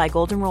 underwritten by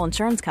Golden Rule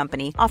Insurance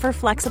Company, offer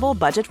flexible,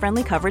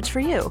 budget-friendly coverage for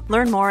you.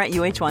 Learn more at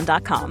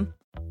uh1.com.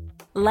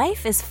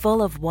 Life is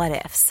full of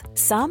what-ifs.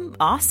 Some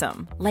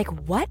awesome, like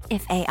what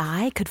if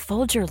AI could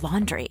fold your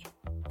laundry?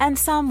 And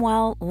some,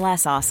 well,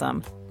 less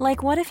awesome,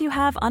 like what if you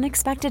have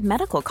unexpected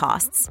medical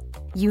costs?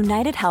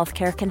 United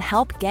Healthcare can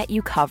help get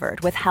you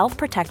covered with Health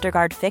Protector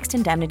Guard fixed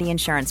indemnity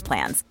insurance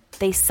plans.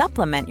 They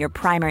supplement your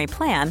primary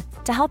plan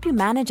to help you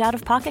manage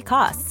out-of-pocket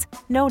costs.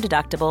 No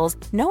deductibles,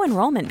 no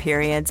enrollment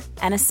periods,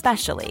 and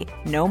especially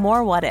no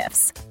more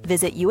what-ifs.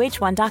 Visit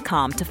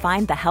uh1.com to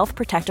find the Health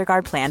Protector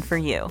Guard plan for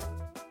you.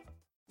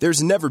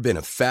 There's never been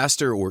a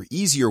faster or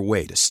easier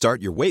way to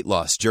start your weight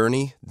loss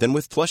journey than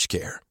with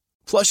PlushCare.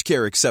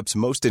 PlushCare accepts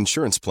most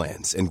insurance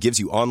plans and gives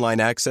you online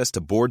access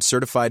to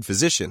board-certified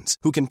physicians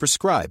who can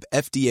prescribe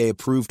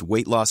FDA-approved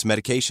weight loss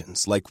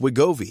medications like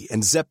Wegovy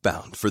and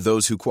Zepbound for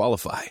those who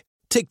qualify.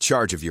 Take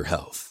charge of your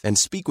health and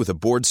speak with a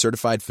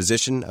board-certified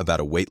physician about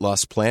a weight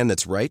loss plan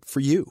that's right for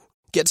you.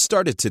 Get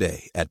started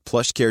today at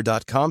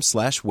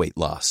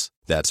plushcare.com/weight-loss.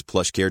 That's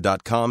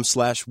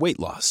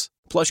plushcare.com/weight-loss.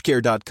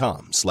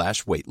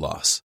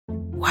 plushcare.com/weight-loss.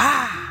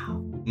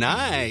 Wow.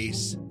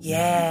 Nice.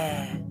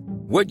 Yeah.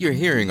 What you're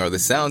hearing are the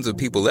sounds of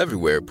people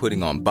everywhere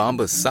putting on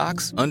Bombas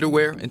socks,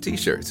 underwear, and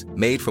T-shirts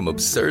made from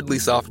absurdly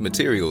soft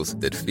materials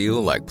that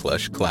feel like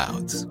plush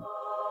clouds.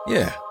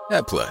 Yeah,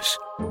 that plush.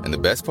 And the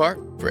best part?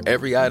 For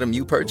every item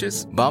you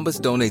purchase, Bombas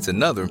donates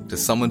another to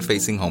someone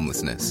facing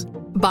homelessness.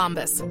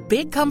 Bombas.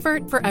 Big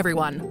comfort for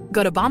everyone.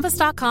 Go to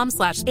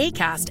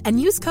bombas.com/ACAST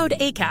and use code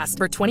ACAST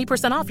for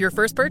 20% off your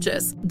first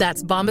purchase.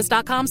 That's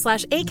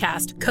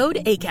bombas.com/ACAST. Code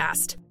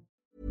ACAST.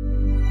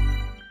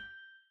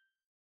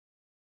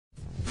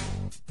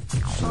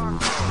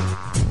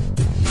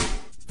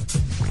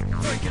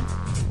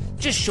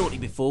 Just shortly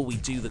before we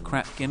do the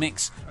crap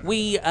gimmicks,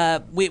 we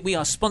are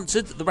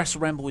sponsored. The Wrestle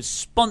Ramble is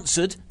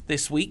sponsored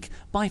this week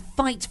by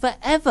Fight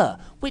Forever,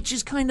 which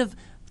is kind of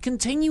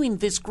continuing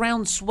this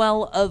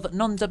groundswell of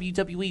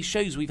non-WWE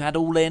shows. We've had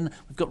All In,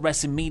 we've got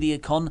Wrestling Media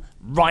Con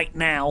right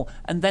now,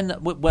 and then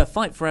where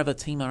Fight Forever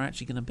team are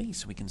actually going to be,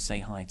 so we can say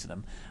hi to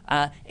them.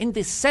 In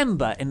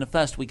December, in the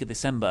first week of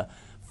December,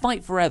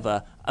 Fight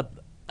Forever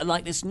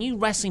like this new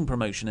wrestling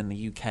promotion in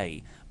the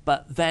UK,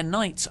 but their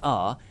nights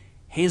are,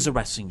 here's a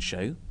wrestling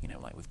show,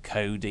 like with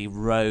Cody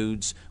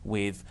Rhodes,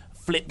 with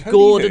Flip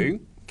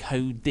Gordon.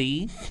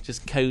 Cody,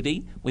 just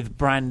Cody, with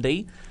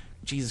Brandy.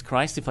 Jesus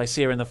Christ, if I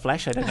see her in the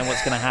flesh, I don't know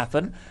what's going to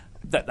happen.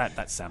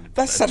 That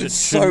sounded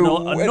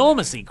so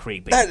enormously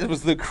creepy. That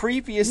was the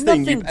creepiest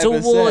thing you've ever said.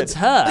 Nothing towards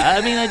her.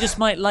 I mean, I just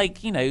might,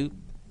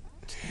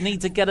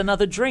 need to get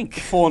another drink.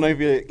 Fawn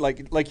over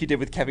like you did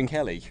with Kevin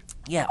Kelly.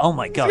 Yeah, oh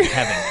my God,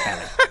 Kevin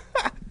Kelly.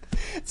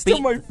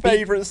 Still my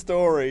favourite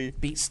story.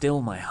 Beat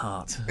still my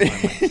heart. Do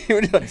you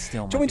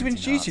want me to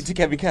introduce you to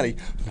Kevin Kelly?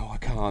 No, I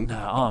can't.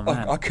 No, oh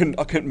man. I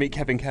couldn't meet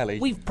Kevin Kelly.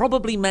 We've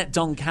probably met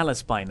Don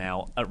Callis by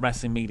now at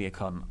Wrestling Media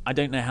Con. I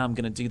don't know how I'm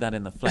going to do that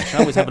in the flesh. I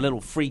always have a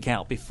little freak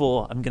out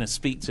before I'm going to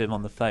speak to him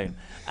on the phone.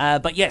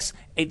 But yes,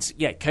 it's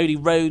Cody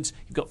Rhodes,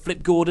 you've got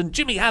Flip Gordon,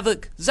 Jimmy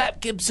Havoc, Zach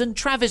Gibson,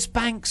 Travis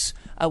Banks,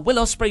 Will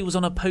Ospreay was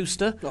on a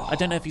poster. Oh. I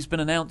don't know if he's been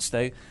announced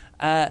though.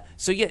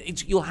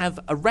 You'll have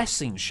a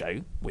wrestling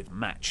show with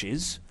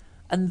matches,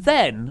 and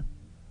then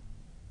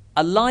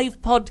a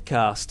live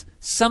podcast,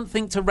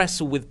 Something to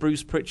Wrestle with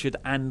Bruce Pritchard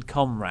and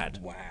Comrade.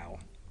 Wow.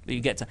 You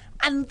get to,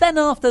 and then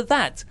after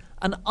that,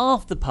 an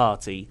after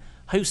party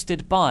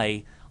hosted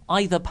by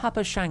either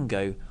Papa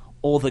Shango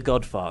or The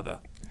Godfather.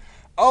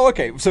 Oh,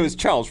 okay. So it's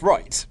Charles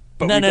Wright.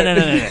 But no.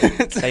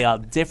 They are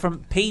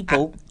different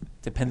people.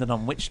 depending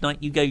on which night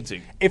you go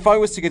to. If I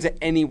was to go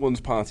to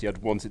anyone's party, I'd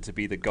want it to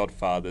be the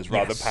Godfather's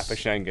rather than Papa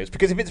Shango's.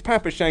 Because if it's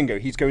Papa Shango,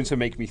 he's going to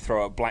make me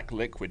throw out black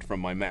liquid from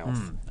my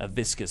mouth. A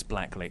viscous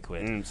black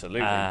liquid.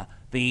 Absolutely.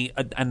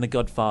 And the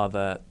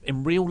Godfather,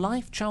 in real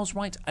life, Charles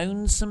Wright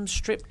owns some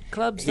strip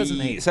clubs, doesn't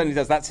he? He certainly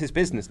does. That's his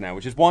business now,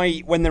 which is why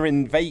when they're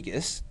in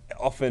Vegas,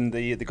 often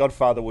the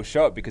Godfather will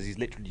show up because he's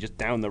literally just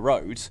down the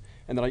road,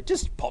 and they're like,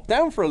 just pop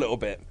down for a little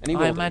bit. And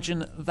I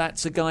imagine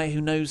that's a guy who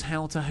knows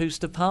how to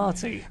host a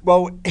party.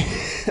 Well,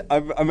 I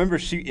remember a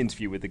shoot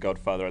interview with the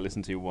Godfather I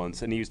listened to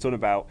once, and he was talking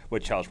about,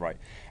 Charles Wright,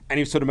 and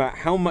he was talking about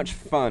how much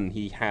fun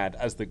he had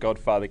as the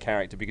Godfather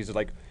character because it's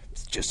like,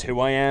 it's just who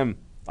I am.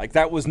 Like,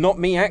 that was not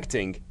me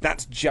acting.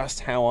 That's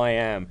just how I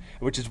am.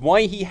 Which is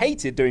why he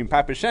hated doing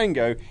Papa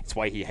Shango. It's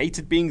why he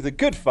hated being the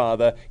good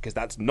father, because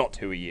that's not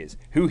who he is.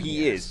 Who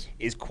he is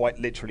quite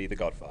literally the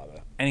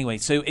Godfather. Anyway,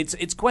 so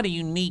it's quite a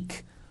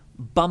unique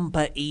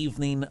bumper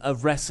evening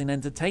of wrestling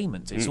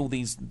entertainment. It's all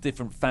these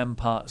different fan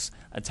parts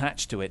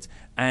attached to it.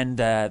 And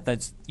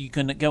you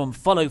can go and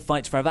follow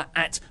Fight Forever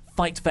at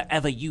Fight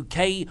Forever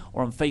UK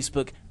or on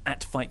Facebook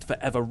at Fight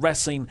Forever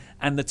Wrestling,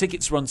 and the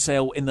tickets are on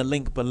sale in the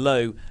link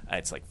below.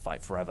 It's like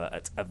Fight Forever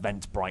at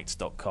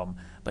eventbrite.com.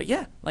 But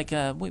yeah, like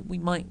we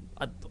might.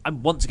 I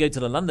want to go to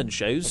the London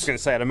shows. I was going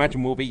to say, I'd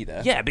imagine we'll be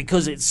there. Yeah,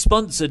 because it's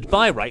sponsored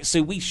by Wright,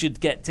 so we should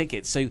get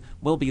tickets. So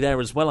we'll be there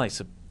as well, I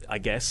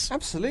guess.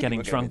 Absolutely.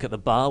 Getting drunk at the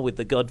bar with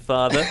the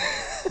Godfather.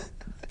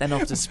 Then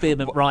off to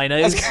Spearmint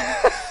Rhinos.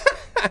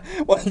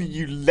 Well,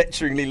 you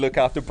literally look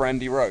after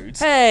Brandy Rhodes.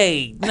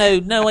 Hey,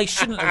 no, I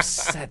shouldn't have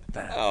said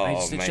that. Oh, I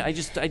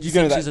just think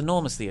she's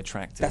enormously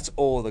attractive. That's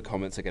all the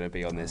comments are going to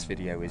be on this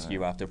video is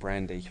you after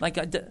Brandy. I'm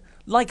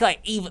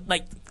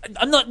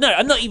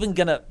not even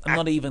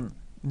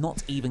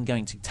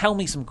going to. Tell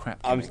me some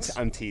crap gimmicks.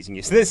 I'm teasing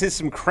you. So this is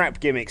some crap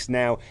gimmicks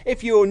now.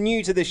 If you're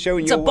new to the show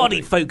and it's a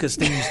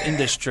body-focused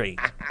industry.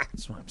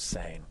 That's what I'm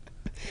saying.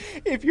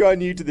 If you are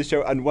new to the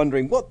show and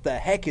wondering what the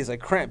heck is a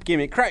crap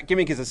gimmick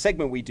is a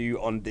segment we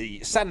do on the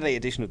Saturday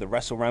edition of the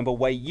Wrestle Ramble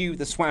where you,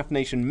 the SWAF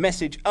Nation,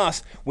 message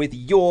us with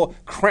your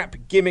crap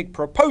gimmick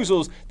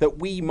proposals that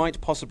we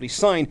might possibly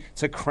sign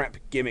to Crap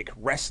Gimmick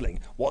Wrestling.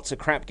 What's a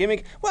crap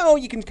gimmick? Well,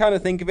 you can kind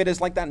of think of it as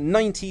like that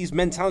 90s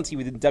mentality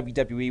within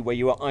WWE where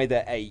you are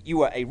either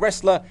a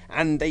wrestler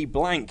and a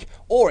blank,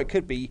 or it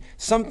could be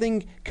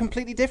something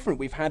completely different.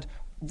 We've had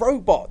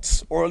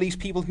robots, or at least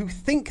people who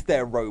think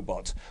they're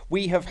robots.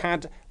 We have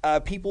had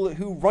people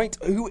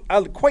who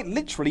are quite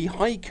literally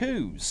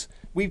haikus.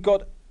 We've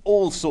got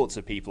all sorts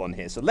of people on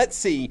here. So let's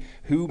see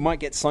who might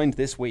get signed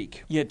this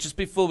week. Yeah, just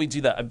before we do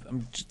that,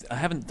 I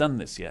haven't done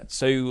this yet.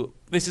 So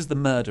this is the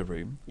murder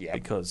room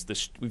because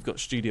we've got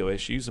studio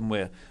issues and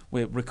we're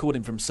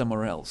recording from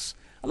somewhere else.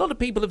 A lot of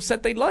people have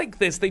said they like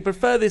this. They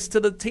prefer this to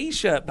the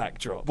T-shirt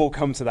backdrop. We'll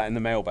come to that in the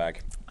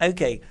mailbag.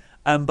 Okay,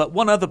 but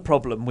one other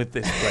problem with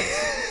this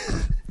place.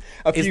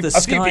 A few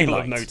people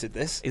have noted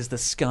this. Is the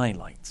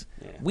skylight.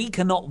 Yeah. We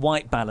cannot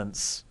white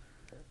balance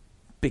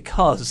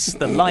because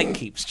the light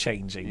keeps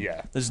changing.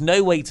 Yeah. There's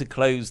no way to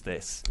close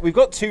this. We've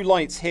got two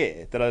lights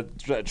here that are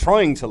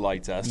trying to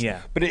light us,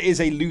 yeah. But it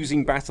is a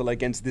losing battle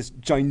against this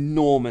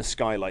ginormous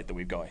skylight that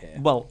we've got here.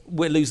 Well,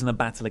 we're losing a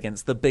battle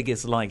against the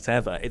biggest light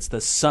ever. It's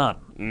the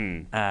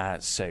sun.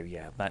 So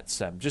yeah,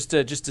 that's just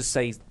to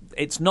say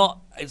it's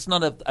not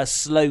a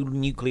slow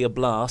nuclear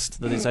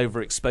blast that is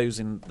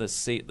overexposing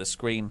the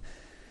screen.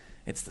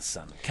 It's the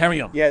Sun. Carry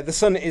on. Yeah, the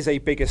Sun is a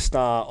bigger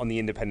star on the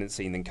independent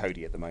scene than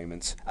Cody at the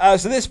moment.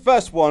 So this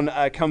first one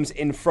comes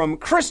in from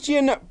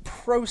Christian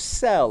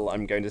Procel,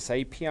 I'm going to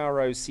say,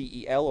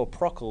 Procel, or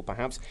Procel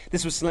perhaps.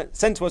 This was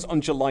sent to us on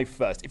July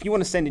 1st. If you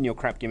want to send in your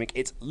crap gimmick,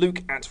 it's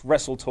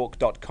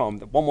luke@wrestletalk.com.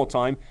 One more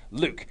time,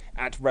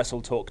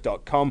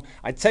 luke@wrestletalk.com.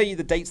 I'd tell you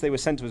the dates they were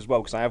sent to as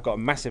well, because I have got a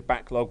massive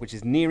backlog, which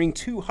is nearing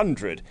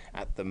 200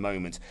 at the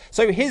moment.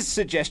 So his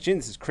suggestion,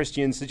 this is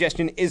Christian's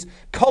suggestion, is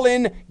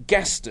Colin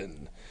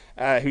Gaston.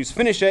 Whose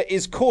finisher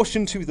is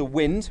Caution to the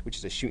Wind, which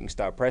is a shooting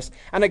star press,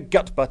 and a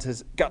gut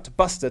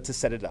buster to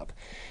set it up.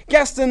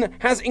 Gaston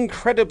has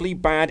incredibly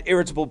bad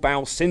irritable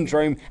bowel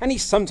syndrome, and he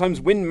sometimes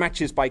wins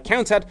matches by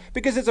countout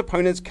because his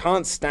opponents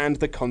can't stand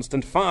the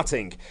constant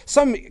farting.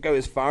 Some go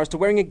as far as to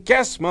wearing a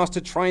gas mask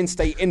to try and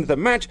stay in the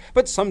match,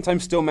 but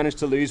sometimes still manage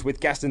to lose with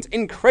Gaston's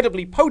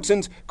incredibly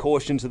potent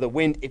Caution to the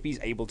Wind if he's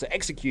able to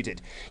execute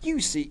it. You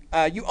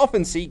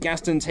often see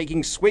Gaston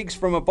taking swigs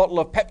from a bottle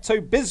of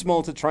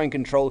Pepto-Bismol to try and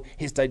control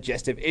his digestive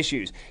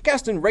issues.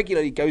 Gaston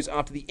regularly goes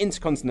after the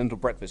Intercontinental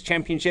Breakfast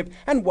Championship,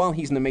 and while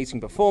he's an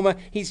amazing performer,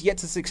 he's yet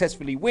to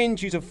successfully win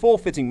due to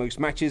forfeiting most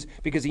matches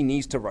because he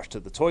needs to rush to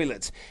the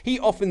toilet.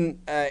 He'll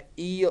often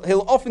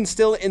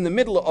still in the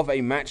middle of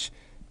a match.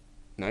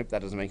 Nope,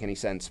 that doesn't make any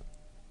sense.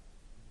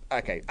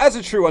 Okay, as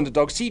a true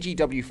underdog,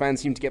 CGW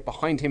fans seem to get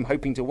behind him,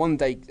 hoping to one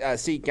day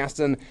see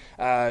Gaston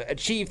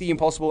achieve the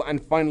impossible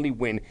and finally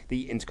win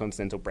the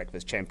Intercontinental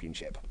Breakfast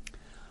Championship.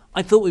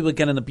 I thought we were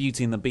getting a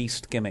Beauty and the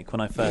Beast gimmick when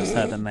I first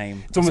heard the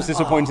name. It's almost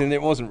disappointing that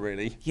it wasn't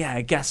really.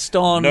 Yeah,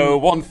 Gaston. No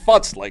one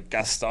futs like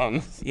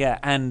Gaston. Yeah,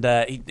 and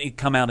he'd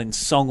come out in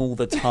song all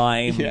the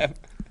time. Yeah.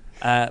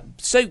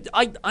 So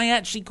I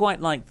actually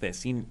quite like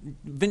this.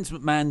 Vince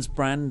McMahon's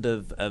brand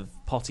of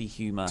potty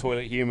humour,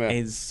 toilet humour,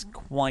 is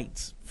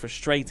quite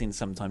frustrating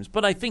sometimes.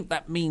 But I think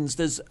that means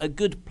there's a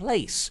good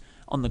place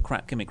on the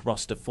crap gimmick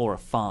roster for a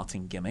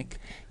farting gimmick.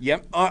 Yeah,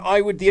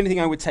 I would. The only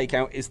thing I would take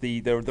out is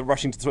the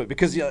rushing to the toilet,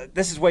 because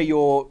this is where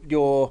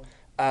your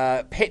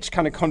pitch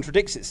kind of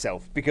contradicts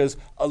itself, because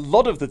a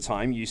lot of the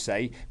time you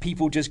say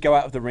people just go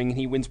out of the ring and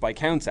he wins by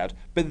count out,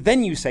 but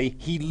then you say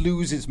he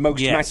loses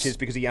most matches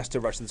because he has to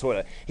rush to the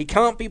toilet. He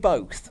can't be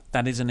both.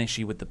 That is an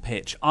issue with the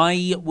pitch.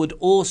 I would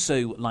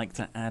also like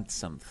to add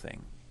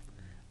something,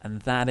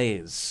 and that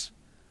is,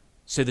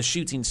 so the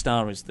shooting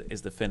star is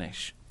the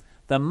finish.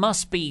 There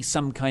must be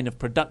some kind of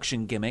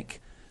production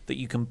gimmick that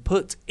you can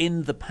put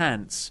in the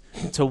pants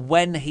to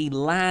when he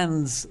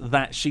lands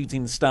that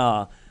shooting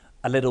star,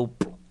 a little,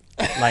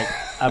 like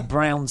a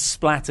brown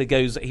splatter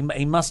goes.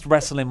 He must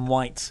wrestle in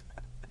white,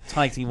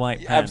 tighty white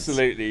pants.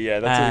 Absolutely, yeah,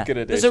 that's a good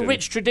addition. There's a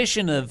rich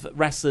tradition of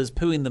wrestlers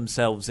pooing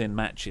themselves in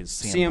matches.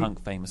 CM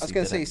Punk famously. I was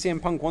going to say,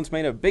 CM Punk once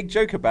made a big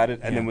joke about it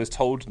and then was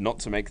told not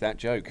to make that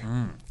joke.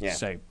 Yeah.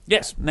 So,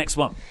 yes, next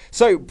one.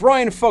 So,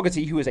 Brian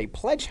Fogarty, who is a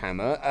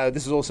Pledgehammer,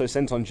 this is also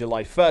sent on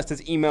July 1st,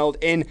 has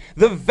emailed in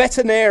the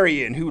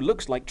veterinarian, who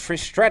looks like Trish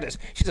Stratus.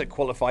 She's a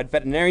qualified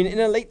veterinarian in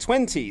her late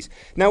 20s.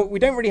 Now, we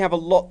don't really have a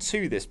lot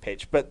to this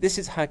pitch, but this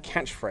is her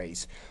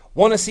catchphrase.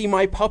 Want to see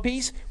my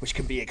puppies? Which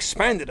can be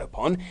expanded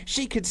upon.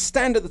 She could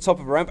stand at the top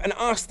of a ramp and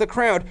ask the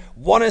crowd,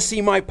 want to see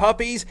my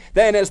puppies?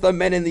 Then as the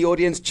men in the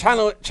audience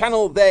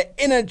channel their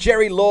inner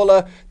Jerry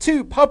Lawler,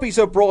 2 puppies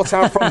are brought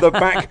out from the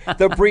back.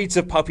 The breeds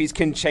of puppies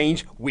can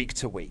change week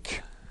to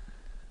week.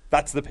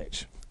 That's the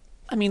pitch.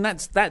 I mean,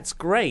 that's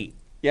great.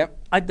 Yep.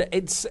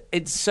 It's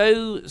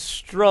so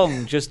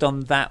strong just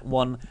on that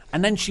one.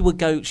 And then she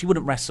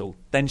wouldn't wrestle.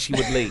 Then she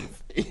would leave.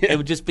 Yeah. It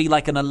would just be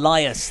like an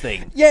Elias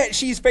thing. Yeah,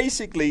 she's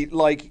basically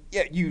like,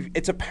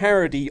 it's a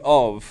parody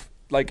of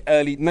like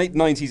early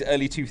 90s,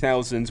 early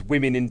 2000s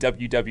women in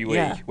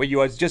WWE, where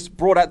you are just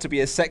brought out to be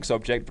a sex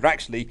object, but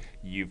actually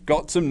you've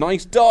got some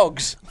nice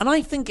dogs. And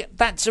I think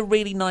that's a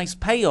really nice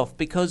payoff,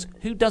 because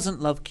who doesn't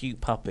love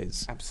cute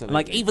puppies? Absolutely.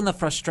 Like even the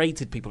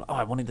frustrated people,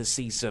 I wanted to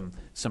see some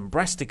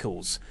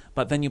breasticles,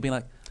 but then you'll be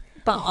like,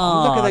 but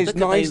look at those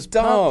nice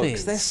dogs.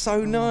 Puppies. They're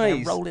so nice.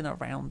 They're rolling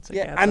around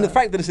together. Yeah, and the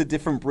fact that it's a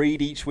different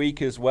breed each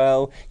week as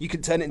well, you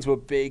can turn it into a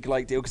big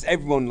deal, because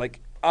everyone,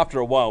 like, after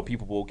a while,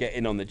 people will get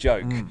in on the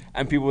joke,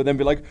 and people will then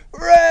be like,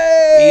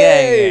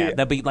 "Hooray!" Yeah.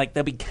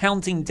 They'll be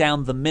counting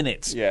down the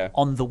minutes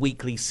on the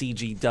weekly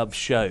CG Dub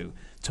show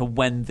to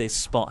when this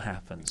spot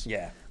happens.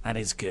 Yeah. That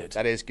is good.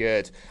 That is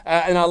good.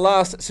 And our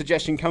last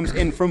suggestion comes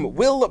in from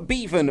Will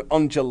Bevan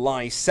on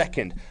July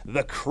 2nd,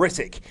 the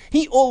critic.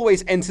 He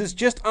always enters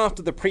just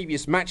after the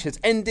previous match has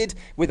ended,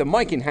 with a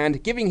mic in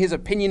hand, giving his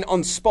opinion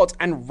on spot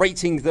and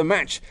rating the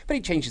match. But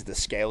he changes the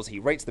scales he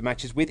rates the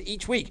matches with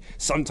each week.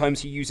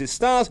 Sometimes he uses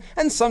stars,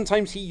 and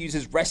sometimes he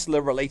uses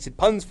wrestler-related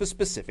puns for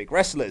specific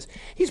wrestlers.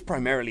 He's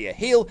primarily a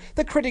heel.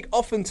 The critic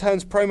often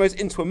turns promos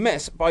into a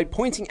mess by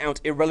pointing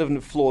out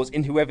irrelevant flaws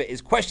in whoever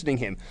is questioning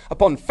him.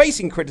 Upon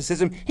facing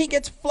criticism, he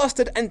gets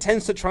flustered and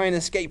tends to try and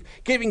escape,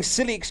 giving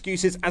silly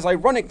excuses, as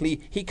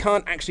ironically he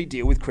can't actually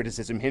deal with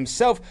criticism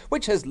himself,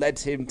 which has led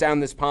him down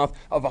this path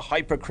of a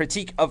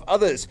hyper-critique of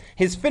others.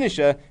 His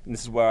finisher, and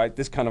this is where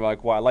this kind of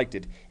like why I liked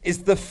it,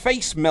 is the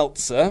face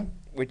meltzer,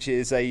 which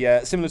is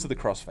a similar to the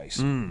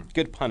crossface.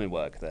 Good pun and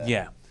work there.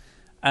 Yeah.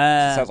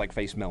 Sounds like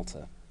face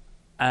melter.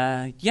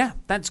 Yeah,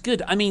 that's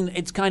good. I mean,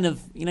 it's kind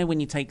of, when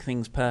you take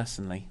things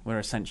personally, we're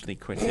essentially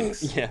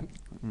critics. Yeah.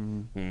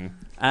 I'm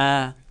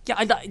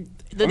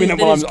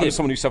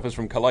someone who suffers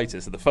from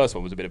colitis, so the first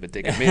one was a bit of a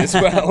dig at me as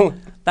well.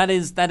 That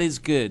is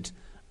good.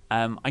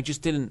 I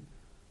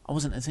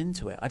wasn't as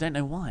into it. I don't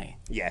know why.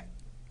 Yeah.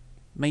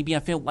 Maybe I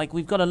feel like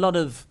we've got a lot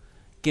of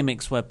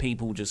gimmicks where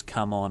people just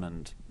come on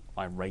and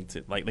I rate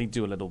it. Like they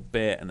do a little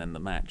bit and then the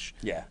match.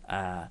 Yeah.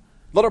 A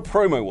lot of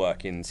promo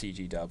work in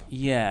CG Dub.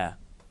 Yeah.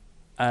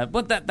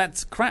 But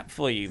that's crap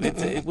for you.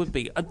 It would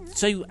be.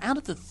 So out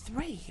of the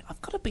 3,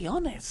 I've got to be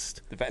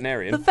honest. The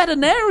veterinarian. The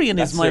veterinarian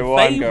is my favourite.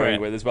 That's who I'm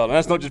going with as well. And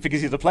that's not just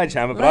because he's a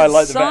Pledgehammer, but I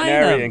like the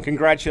veterinarian.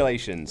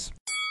 Congratulations.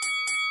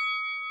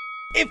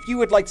 If you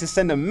would like to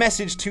send a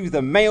message to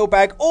the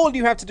mailbag, all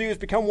you have to do is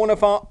become one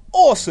of our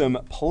awesome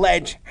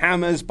Pledge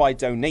Hammers by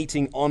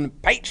donating on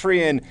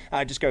Patreon.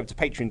 Just go over to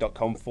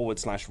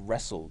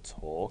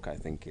patreon.com/WrestleTalk, I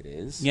think it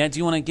is. Yeah, do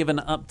you want to give an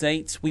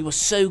update? We were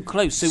so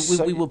close.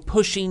 So we were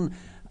pushing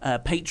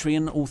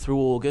Patreon all through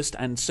August,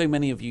 and so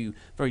many of you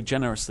very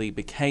generously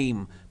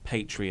became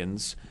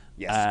Patreons.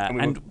 Yes.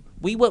 And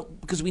we were,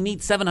 because we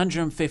need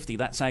 750,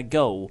 that's our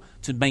goal,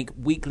 to make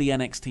weekly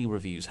NXT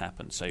reviews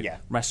happen. So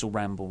Wrestle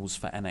Rambles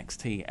for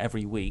NXT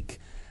every week.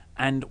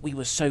 And we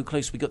were so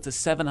close. We got to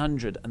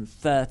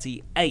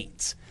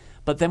 738.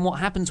 But then what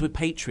happens with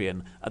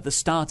Patreon at the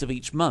start of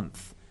each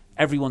month,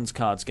 everyone's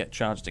cards get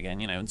charged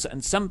again,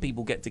 and some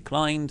people get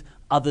declined.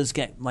 Others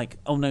get like,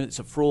 oh no, it's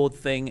a fraud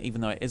thing,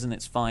 even though it isn't,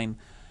 it's fine.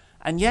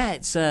 And yeah,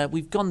 it's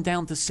we've gone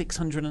down to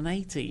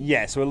 680.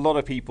 Yeah, so a lot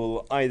of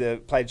people either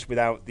pledged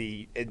without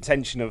the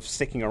intention of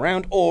sticking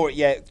around, or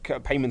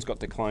payments got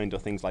declined or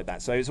things like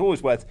that. So it's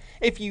always worth,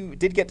 if you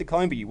did get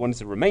declined but you wanted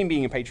to remain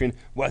being a Patreon,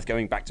 worth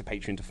going back to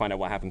Patreon to find out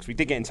what happened. Because we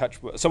did get in touch.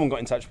 Someone got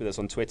in touch with us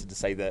on Twitter to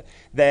say that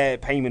their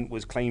payment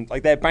was claimed,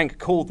 like their bank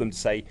called them to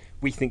say,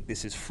 we think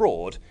this is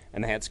fraud,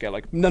 and they had to go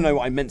like, no,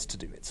 I meant to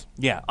do it.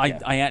 Yeah,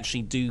 I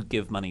actually do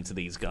give money to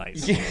these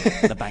guys.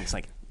 Yeah. The bank's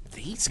like,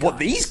 these guys? What,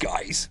 these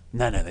guys?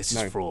 No, this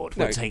is fraud.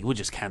 We'll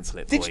just cancel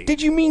it for you.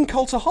 Did you mean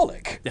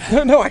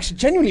Cultaholic? No, I actually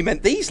genuinely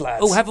meant these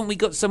lads. Oh, haven't we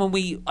got someone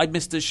I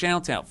missed a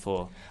shout-out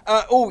for?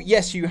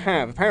 Yes, you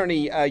have.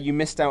 Apparently, you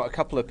missed out a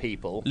couple of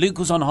people. Luke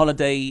was on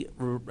holiday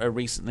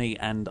recently,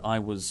 and I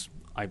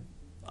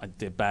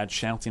did bad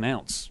shouting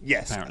outs.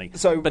 Yes, apparently.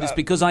 But it's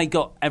because I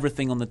got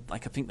everything on I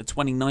think the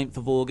 29th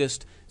of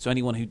August. So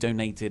anyone who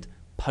donated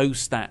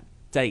post that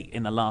date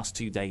in the last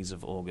 2 days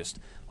of August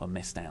were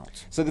missed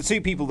out. So the two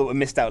people that were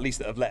missed out, at least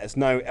that have let us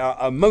know,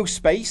 are Mo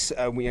Space.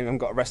 We haven't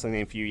got a wrestling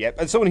name for you yet,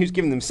 but someone who's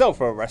given themselves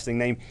a wrestling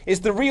name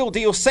is the real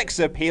deal sex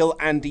appeal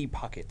Andy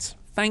Puckett.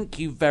 Thank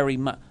you very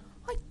much.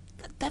 I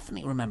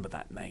definitely remember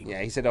that name.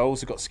 Yeah, he said I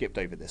also got skipped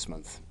over this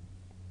month.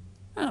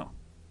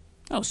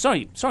 Oh,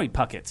 sorry,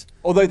 Puckett.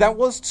 Although that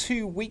was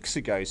 2 weeks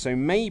ago, so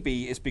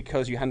maybe it's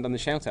because you hadn't done the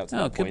shout-out.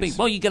 Oh, it could be.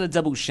 Well, you get a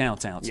double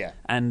shout-out. Yeah.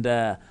 And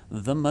the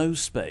Mo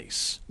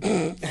Space.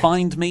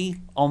 Find me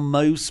on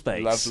Mo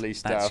Space. Lovely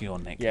stuff. That's your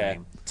nickname. Yeah.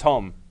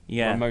 Tom.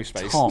 Yeah. From Mo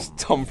Space.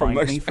 Tom from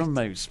Mo Find me Space. from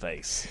Mo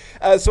Space.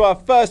 So our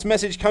first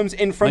message comes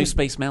in from... Mo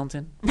Space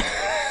Mountain.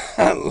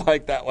 I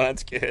like that one.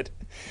 That's good.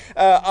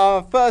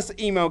 Our first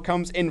email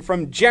comes in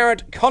from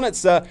Jared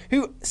Konitzer,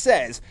 who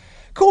says...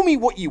 Call me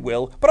what you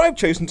will, but I've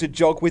chosen to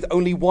jog with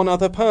only one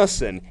other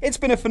person. It's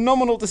been a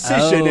phenomenal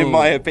decision, in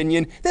my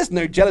opinion. There's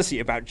no jealousy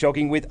about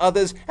jogging with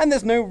others, and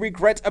there's no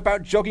regret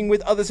about jogging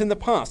with others in the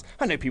past.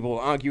 I know people will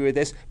argue with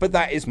this, but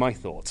that is my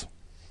thought.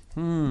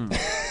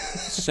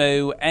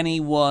 So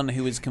anyone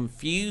who is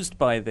confused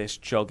by this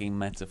jogging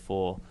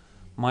metaphor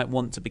might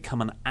want to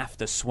become an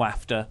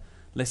after-swafter.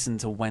 Listen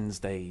to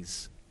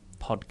Wednesday's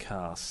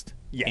podcast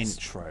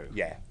intro.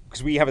 Yeah.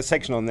 Because we have a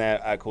section on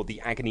there called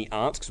The Agony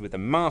Arts, because we're the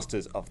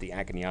masters of the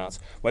agony arts,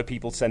 where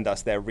people send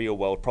us their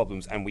real-world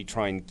problems, and we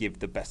try and give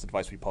the best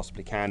advice we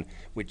possibly can,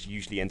 which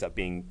usually ends up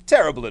being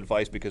terrible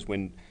advice because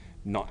we're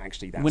not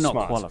actually that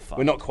smart.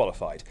 We're not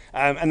qualified.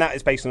 And that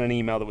is based on an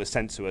email that was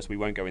sent to us. We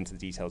won't go into the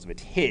details of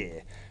it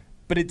here.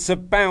 But it's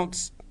about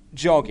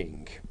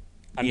jogging.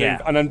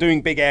 And I'm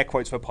doing big air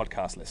quotes for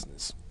podcast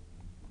listeners.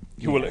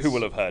 Who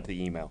will have heard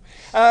the email.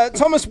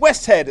 Thomas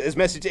Westhead has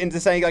messaged into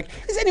saying, like,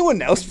 is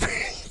anyone else...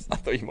 I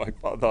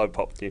thought I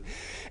popped you.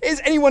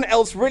 Is anyone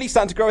else really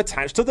starting to grow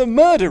attached to the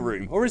murder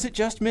room, or is it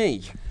just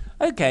me?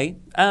 Okay,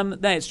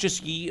 it's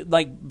just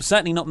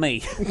certainly not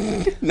me.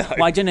 No.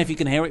 Well, I don't know if you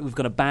can hear it. We've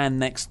got a band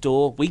next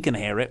door. We can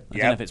hear it. I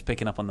don't know if it's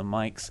picking up on the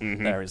mics.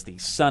 Mm-hmm. There is the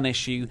sun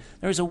issue.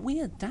 There is a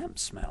weird damp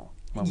smell.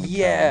 I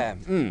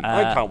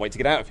can't wait to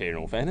get out of here, in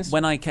all fairness.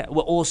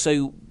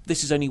 Also,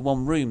 this is only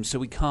one room, so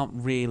we can't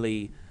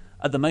really...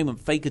 At the moment,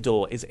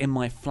 Fakador is in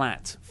my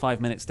flat 5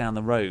 minutes down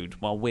the road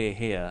while we're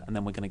here, and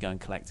then we're going to go and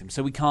collect him.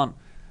 So we can't...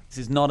 This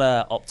is not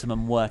an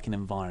optimum working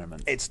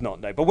environment. It's not,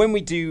 no. But when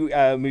we do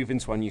move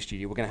into our new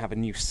studio, we're going to have a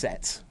new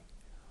set.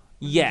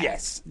 Yeah.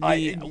 Yes.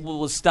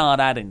 We'll start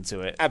adding to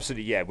it.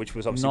 Absolutely, yeah, which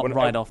was obviously... Not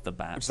right off the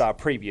bat. Which was our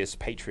previous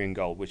Patreon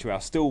goal, which we are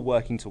still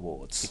working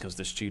towards. Because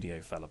the studio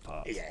fell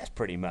apart. Yes,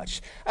 pretty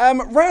much.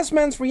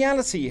 Razman's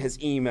Reality has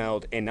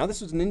emailed in. Now, this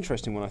was an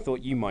interesting one. I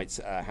thought you might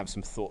have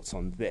some thoughts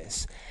on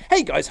this.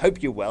 Hey, guys,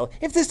 hope you're well.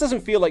 If this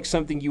doesn't feel like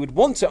something you would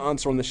want to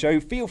answer on the show,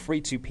 feel free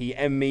to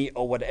PM me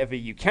or whatever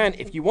you can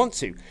if you want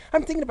to.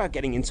 I'm thinking about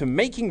getting into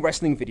making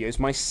wrestling videos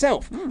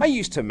myself. I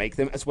used to make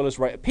them as well as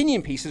write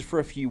opinion pieces for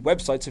a few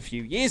websites a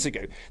few years ago.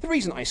 The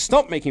reason I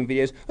stopped making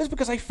videos was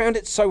because I found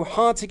it so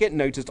hard to get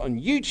noticed on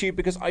YouTube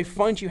because I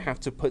find you have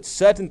to put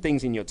certain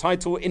things in your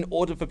title in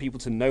order for people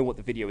to know what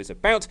the video is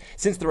about.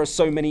 Since there are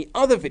so many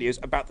other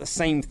videos about the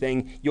same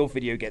thing, your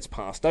video gets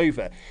passed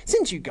over.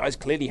 Since you guys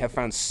clearly have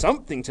found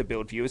something to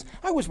build viewers,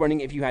 I was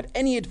wondering if you had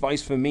any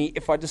advice for me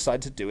if I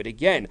decide to do it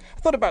again. I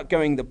thought about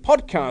going the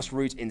podcast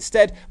route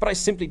instead, but I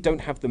simply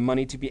don't have the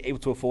money to be able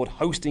to afford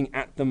hosting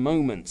at the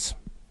moment.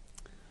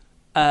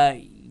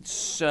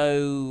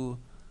 So...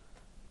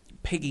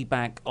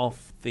 piggyback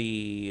off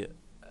the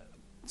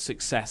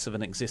success of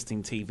an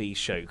existing TV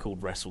show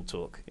called Wrestle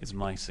Talk is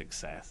my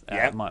success.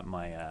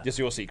 Just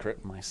your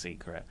secret. My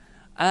secret.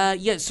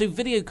 So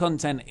video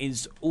content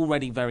is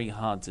already very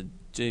hard to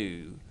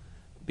do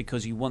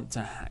because you want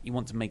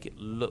to make it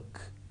look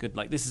good.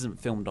 Like, this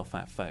isn't filmed off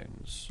our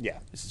phones. Yeah.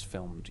 This is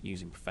filmed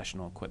using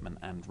professional equipment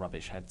and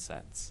rubbish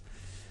headsets.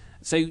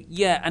 So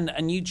yeah, and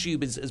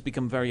YouTube has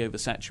become very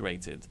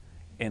oversaturated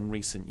in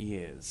recent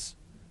years.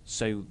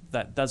 So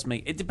that does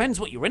make... It depends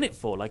what you're in it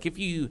for. Like, if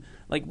you...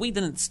 Like, we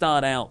didn't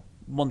start out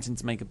wanting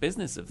to make a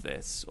business of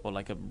this or,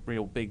 like, a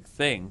real big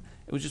thing.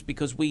 It was just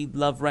because we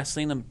love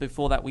wrestling, and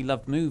before that we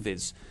loved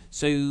movies.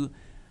 So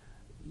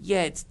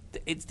Yeah,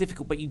 it's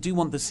difficult, but you do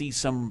want to see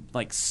some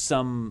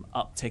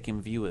uptick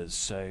in viewers.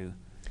 So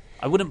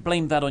I wouldn't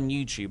blame that on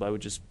YouTube. I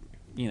would just,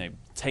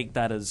 take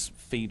that as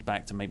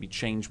feedback to maybe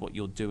change what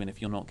you're doing if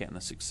you're not getting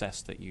the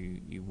success that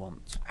you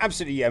want.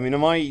 Absolutely, yeah. I mean,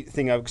 my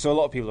thing, because a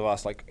lot of people have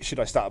asked, like, should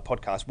I start a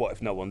podcast? What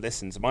if no one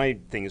listens? My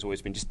thing has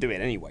always been just do it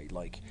anyway.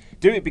 Like,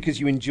 do it because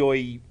you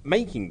enjoy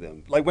making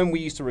them. Like, when we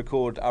used to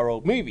record our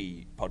old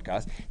movie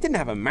podcast, it didn't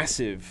have a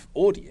massive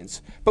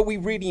audience, but we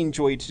really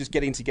enjoyed just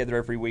getting together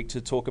every week to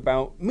talk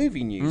about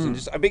movie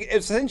news. And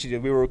essentially,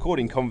 we were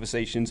recording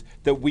conversations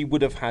that we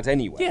would have had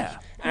anyway. Yeah.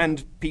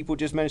 And people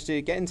just managed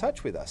to get in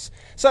touch with us.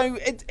 So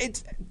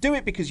it's do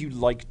it because you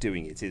like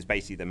doing it is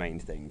basically the main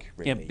thing,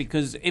 really. Yeah,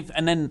 because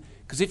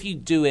if you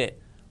do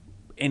it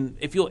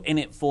if you're in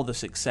it for the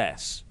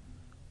success,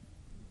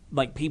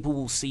 like, people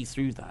will see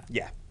through that.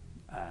 Yeah.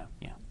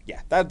 Yeah,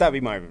 that'd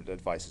be my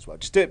advice as well.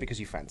 Just do it because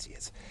you fancy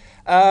it.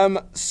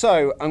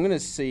 So I'm going to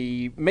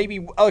see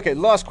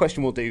last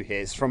question we'll do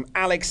here is from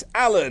Alex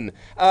Allen.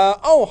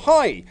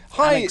 Hi.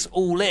 Alex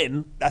All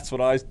In. That's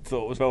what I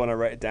thought as well when I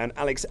wrote it down.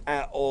 Alex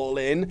All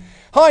In.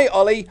 Hi,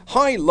 Ollie.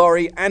 Hi,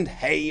 Laurie. And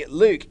hey,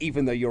 Luke,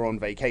 even though you're on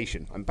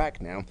vacation. I'm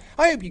back now.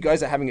 I hope you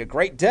guys are having a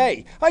great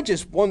day. I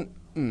just wanted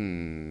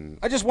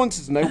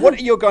to know, what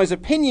are your guys'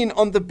 opinion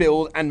on the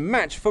build and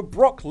match for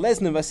Brock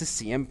Lesnar versus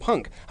CM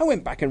Punk? I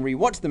went back and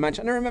rewatched the match,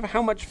 and I remember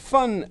how much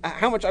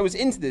I was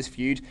into this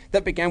feud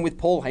that began with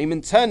Paul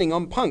Heyman turning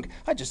on Punk.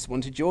 I just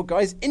wanted your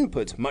guys'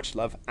 input. Much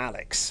love,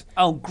 Alex.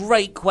 Oh,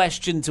 great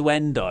question to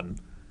end on.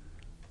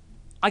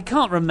 I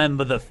can't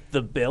remember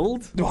the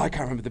build. No, I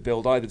can't remember the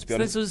build either, to be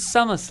honest. This was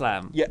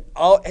SummerSlam. Yeah.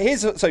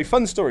 Here's a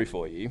fun story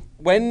for you.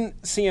 When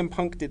CM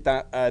Punk did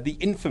that, the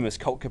infamous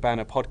Colt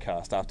Cabana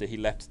podcast after he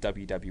left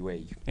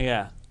WWE.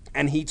 Yeah.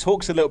 And he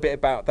talks a little bit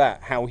about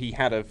that, how he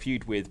had a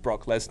feud with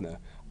Brock Lesnar.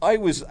 I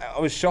was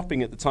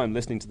shopping at the time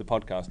listening to the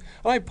podcast,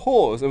 and I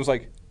paused and was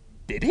like,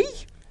 did he?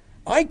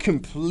 I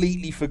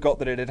completely forgot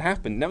that it had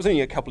happened. And that was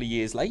only a couple of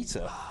years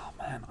later.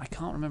 Man, I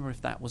can't remember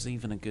if that was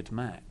even a good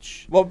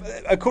match. Well,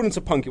 according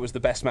to Punk, it was the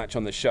best match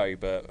on the show,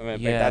 but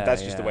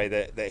that's just the way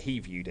that he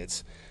viewed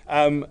it.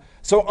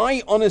 So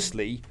I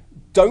honestly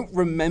don't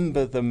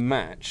remember the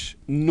match,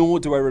 nor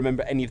do I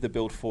remember any of the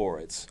build for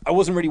it. I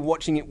wasn't really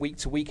watching it week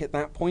to week at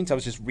that point. I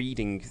was just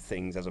reading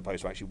things as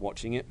opposed to actually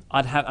watching it.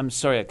 I'm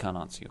sorry I can't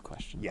answer your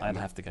question. Yeah, I'd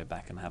have to go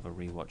back and have a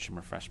rewatch and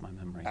refresh my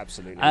memory.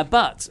 Absolutely.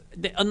 But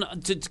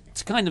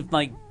to kind of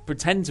like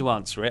pretend to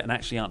answer it and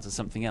actually answer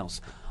something else,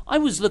 I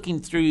was looking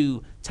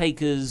through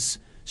Taker's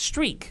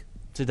streak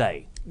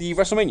today. The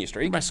WrestleMania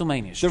streak?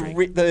 WrestleMania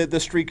streak. The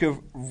streak of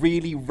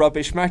really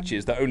rubbish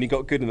matches that only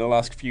got good in the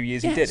last few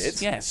years he did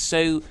it. Yes.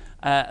 So,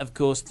 of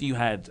course, you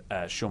had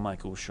Shawn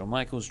Michaels,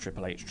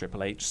 Triple H,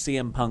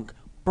 CM Punk,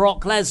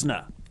 Brock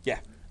Lesnar. Yeah.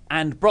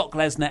 And Brock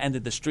Lesnar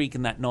ended the streak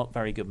in that not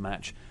very good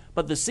match.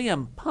 But the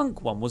CM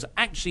Punk one was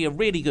actually a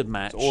really good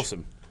match. It's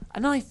awesome.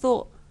 And I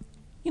thought,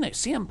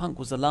 CM Punk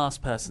was the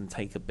last person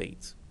Taker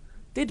beat.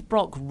 Did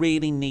Brock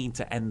really need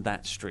to end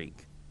that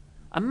streak?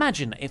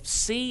 Imagine if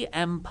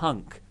CM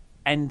Punk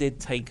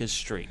ended Taker's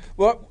streak.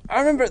 Well,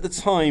 I remember at the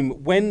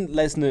time when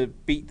Lesnar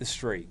beat the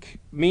streak,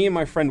 me and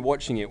my friend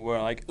watching it were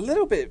like a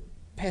little bit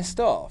pissed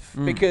off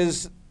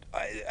because,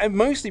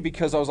 mostly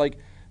because I was like,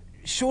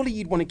 surely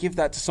you'd want to give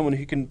that to someone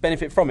who can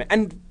benefit from it.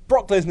 And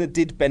Brock Lesnar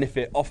did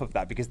benefit off of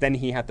that because then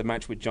he had the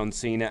match with John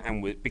Cena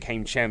and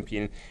became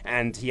champion,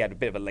 and he had a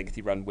bit of a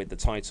lengthy run with the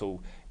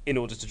title in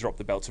order to drop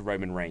the belt to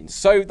Roman Reigns.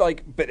 So,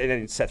 but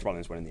then Seth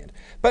Rollins won in the end.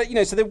 But,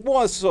 so there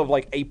was sort of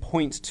like a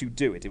point to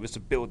do it. It was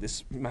to build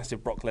this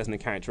massive Brock Lesnar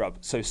character up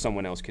so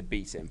someone else could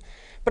beat him.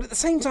 But at the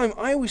same time,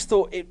 I always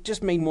thought it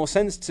just made more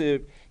sense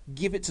to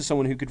give it to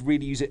someone who could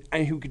really use it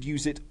and who could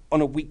use it on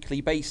a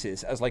weekly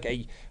basis as like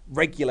a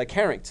regular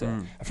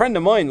character. A friend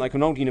of mine, like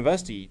an old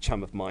university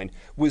chum of mine,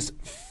 was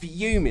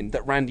fuming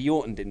that Randy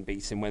Orton didn't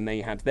beat him when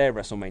they had their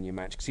WrestleMania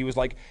match because he was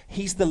like,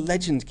 he's the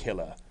legend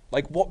killer.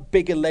 Like, what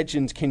bigger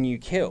legend can you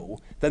kill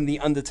than The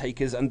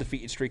Undertaker's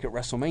undefeated streak at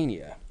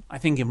WrestleMania? I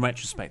think in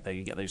retrospect, though,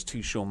 you get those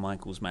two Shawn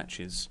Michaels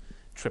matches,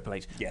 Triple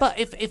H. Yes. But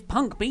if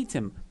Punk beat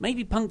him,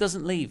 maybe Punk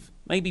doesn't leave.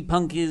 Maybe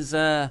Punk is,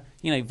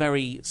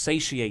 very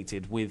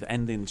satiated with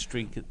ending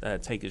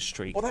Taker's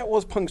streak. Well, that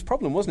was Punk's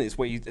problem, wasn't it? It's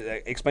what you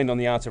explained on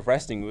The Art of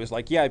Wrestling. It was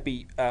like, I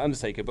beat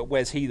Undertaker, but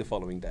where's he the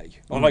following day?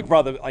 Or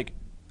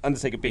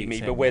Undertaker beat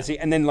me, but where's he?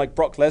 And then,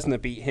 Brock Lesnar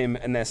beat him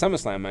in their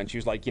SummerSlam match. He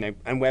was like,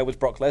 and where was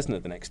Brock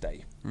Lesnar the next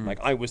day?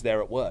 I was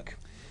there at work.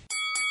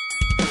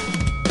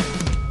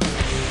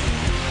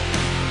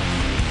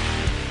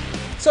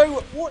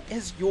 So, what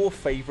has your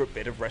favourite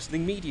bit of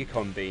Wrestling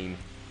MediaCon been?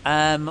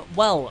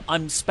 Well,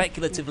 I'm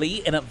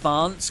speculatively in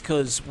advance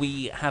because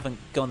we haven't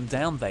gone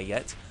down there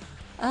yet.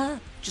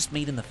 Just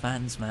meeting the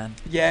fans, man.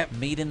 Yeah.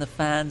 Meeting the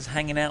fans,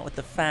 hanging out with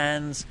the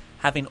fans,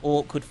 having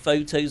awkward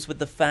photos with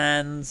the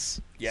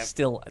fans. Yeah.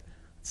 Still,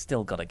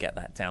 Still got to get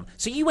that down.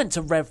 So you went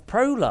to Rev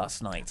Pro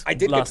last night. I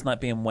did. Last night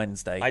being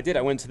Wednesday. I did.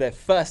 I went to their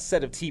first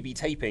set of TV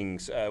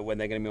tapings when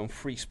they're going to be on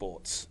Free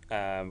Sports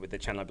with the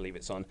channel I believe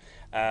it's on.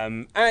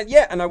 And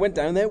I went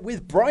down there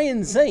with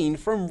Brian Zane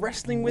from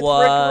Wrestling with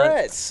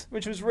Regrets,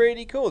 which was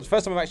really cool. It's the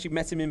first time I've actually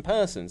met him in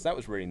person, so that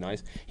was really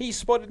nice. He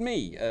spotted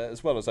me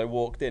as well as I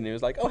walked in. He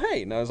was like, "Oh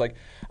hey," and I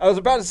was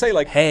about to say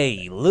like,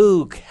 "Hey,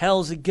 Luke,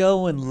 how's it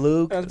going,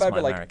 Luke?" That's my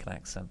like, American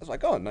accent. I was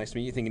like, "Oh, nice to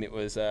meet you," thinking it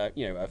was a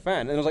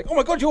fan, and I was like, "Oh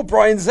my God, you're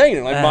Brian Zane,"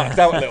 and I marked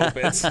out a little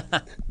bit.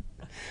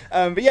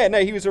 But yeah,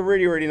 no, he was a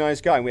really, really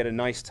nice guy, and we had a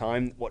nice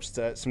time, watched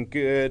some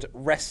good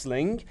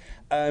wrestling.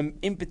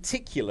 In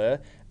particular,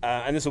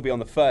 and this will be on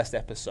the first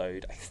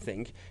episode, I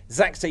think,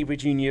 Zack Sabre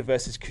Jr.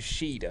 versus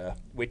Kushida,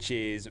 which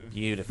is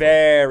beautiful,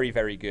 very,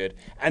 very good.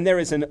 And there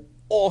is an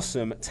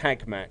awesome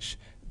tag match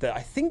that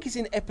I think is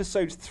in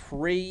episode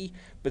 3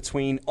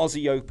 between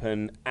Aussie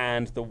Open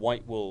and the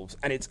White Wolves,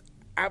 and it's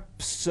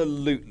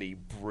absolutely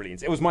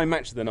brilliant. It was my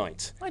match of the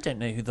night. I don't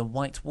know who the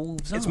White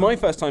Wolves are. It's my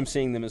first time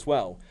seeing them as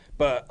well,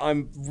 but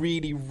I'm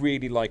really,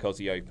 really like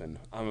Aussie Open.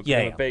 I'm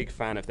a big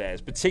fan of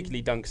theirs,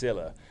 particularly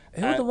Dunkzilla.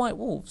 Who are the White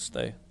Wolves,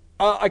 though?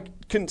 I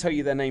couldn't tell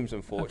you their names,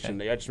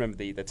 unfortunately. Okay. I just remember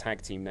the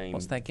tag team name.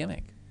 What's their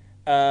gimmick?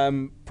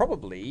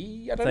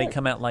 Probably, I don't know. They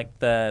come out like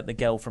the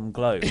girl from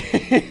Glow.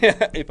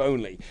 If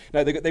only.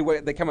 No,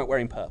 they come out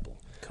wearing purple.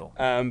 Cool.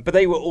 But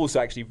they were also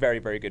actually very,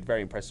 very good,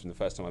 very impressive from the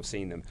first time I've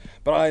seen them.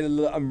 But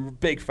I'm a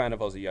big fan of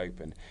Aussie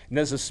Open. And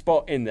there's a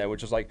spot in there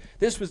which was like,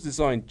 this was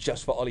designed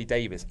just for Ollie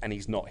Davis, and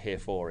he's not here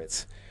for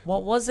it.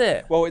 What was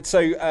it? Well, it's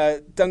so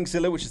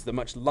Dunkzilla, which is the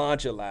much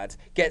larger lad,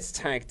 gets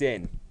tagged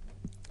in.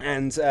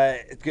 And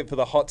for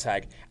the hot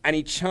tag, and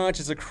he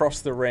charges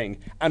across the ring,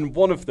 and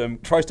one of them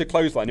tries to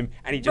clothesline him,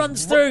 and he just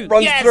runs through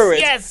it.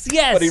 Yes.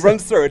 But he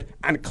runs through it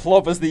and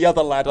clobbers the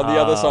other lad on the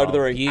other side of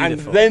the ring,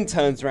 beautiful. And then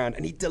turns around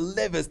and he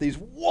delivers these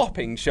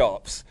whopping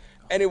chops,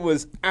 and it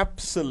was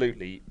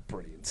absolutely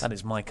brilliant. That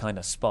is my kind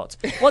of spot.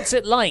 What's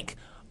it like?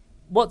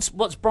 What's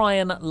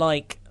Brian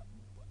like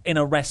in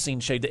a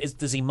wrestling show?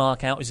 Does he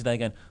mark out? Is he there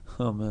going,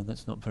 "Oh man,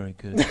 that's not very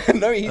good"?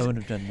 No, I wouldn't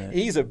have done that.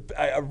 He's a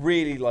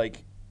really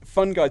like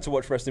fun guy to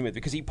watch wrestling with,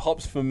 because he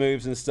pops for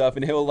moves and stuff,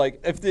 and he'll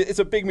like, if it's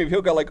a big move,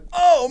 he'll go like,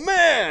 "Oh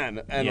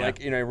man," and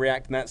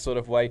react in that sort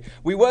of way.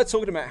 We were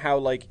talking about how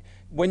like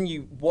when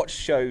you watch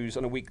shows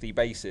on a weekly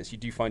basis, you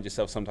do find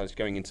yourself sometimes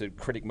going into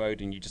critic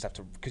mode, and you just have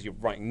to, because you're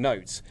writing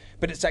notes.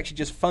 But it's actually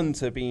just fun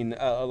to be in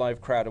a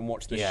live crowd and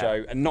watch the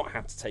show and not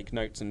have to take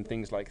notes and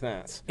things like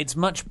that. It's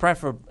much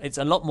preferable. It's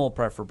a lot more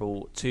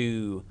preferable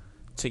to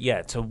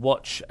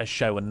watch a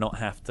show and not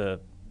have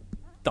to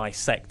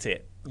dissect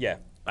it. Yeah.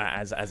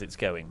 As it's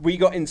going. We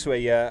got into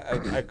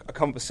a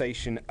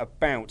conversation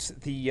about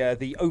the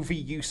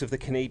overuse of the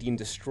Canadian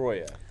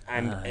Destroyer,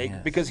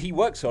 and because he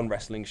works on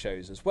wrestling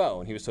shows as well,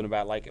 and he was talking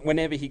about like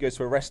whenever he goes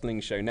to a wrestling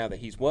show now that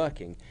he's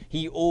working,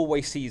 he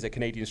always sees a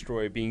Canadian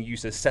Destroyer being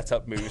used as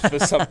setup moves for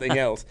something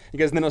else. He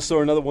goes, and then I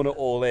saw another one at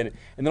All In,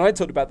 and then I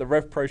talked about the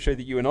Rev Pro show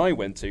that you and I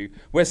went to,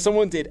 where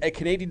someone did a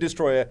Canadian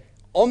Destroyer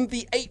on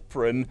the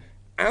apron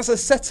as a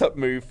setup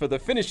move for the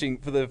finishing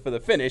for the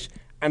finish,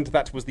 and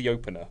that was the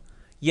opener.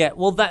 Yeah,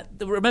 well,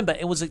 remember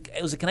it was a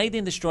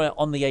Canadian Destroyer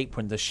on the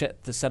apron to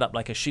set up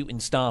like a shooting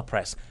star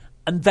press,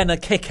 and then a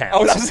kick out.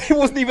 Oh, it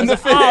wasn't even the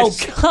finish. Oh,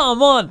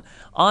 come on!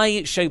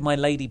 I showed my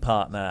lady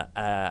partner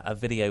a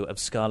video of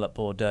Scarlett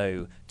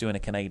Bordeaux doing a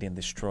Canadian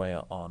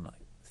Destroyer on, I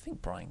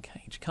think, Brian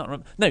Cage. Can't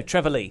remember. No,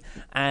 Trevor Lee,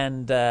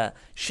 and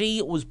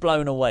she was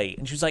blown away,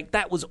 and she was like,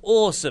 "That was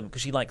awesome,"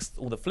 because she likes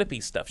all the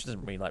flippy stuff. She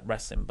doesn't really like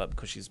wrestling, but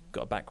because she's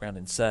got a background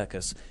in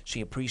circus,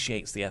 she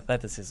appreciates the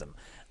athleticism.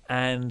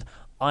 And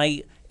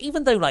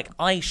even though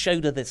I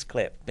showed her this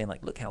clip, being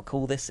like, "Look how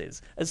cool this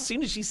is," as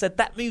soon as she said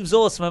that move's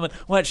awesome, I went,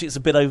 "Well, actually, it's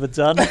a bit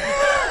overdone."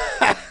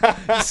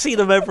 You see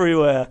them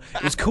everywhere.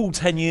 It was cool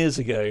 10 years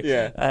ago.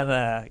 Yeah, and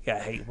I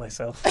hate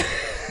myself.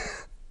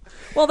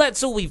 Well,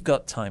 that's all we've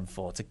got time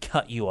for, to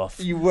cut you off.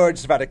 You were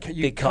just about to cut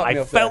me off.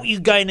 I felt you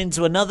going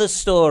into another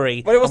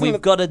story, and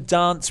we've got a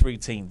dance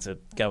routine to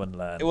go and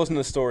learn. It wasn't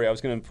a story. I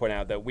was going to point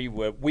out that we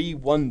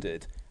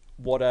wondered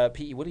what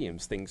P.E.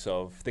 Williams thinks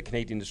of the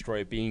Canadian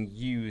Destroyer being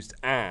used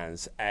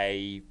as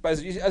a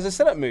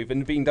setup move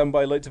and being done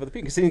by loads of other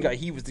people. Because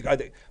he was the guy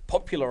that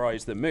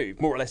popularised the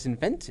move, more or less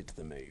invented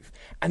the move.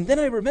 And then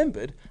I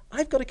remembered,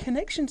 I've got a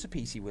connection to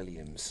P.C.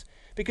 Williams,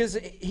 because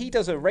he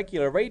does a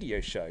regular radio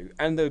show,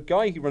 and the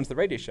guy who runs the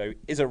radio show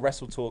is a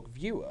Wrestle Talk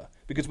viewer,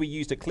 because we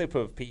used a clip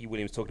of P.E.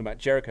 Williams talking about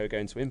Jericho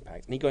going to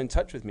Impact, and he got in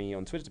touch with me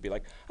on Twitter to be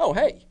like, "Oh,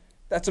 hey,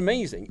 that's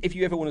amazing. If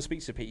you ever want to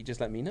speak to Pete,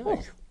 just let me know." Oh,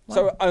 wow.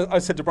 So I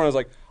said to Brian, I was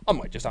like, I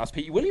might just ask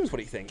Pete Williams what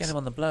he thinks. Get him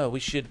on the blower. We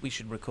should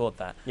record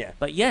that. Yeah.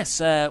 But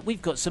yes,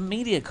 we've got some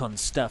MediaCon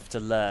stuff to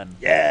learn.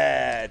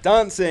 Yeah,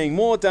 dancing,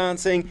 more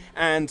dancing.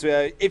 And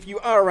if you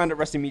are around at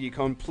Wrestling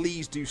MediaCon,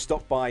 please do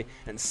stop by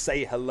and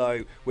say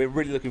hello. We're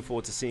really looking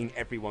forward to seeing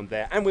everyone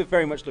there. And we're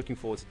very much looking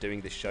forward to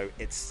doing this show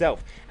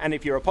itself. And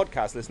if you're a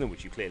podcast listener,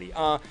 which you clearly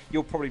are,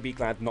 you'll probably be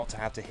glad not to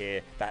have to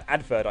hear that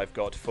advert I've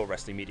got for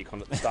Wrestling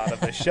MediaCon at the start of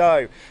the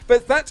show. But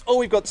that's all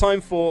we've got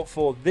time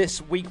for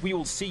this week. We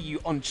will see you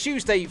on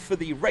Tuesday for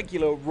the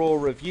regular Raw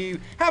review.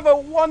 Have a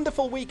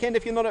wonderful weekend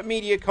if you're not at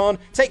MediaCon.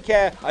 Take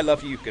care. I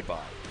love you. Goodbye.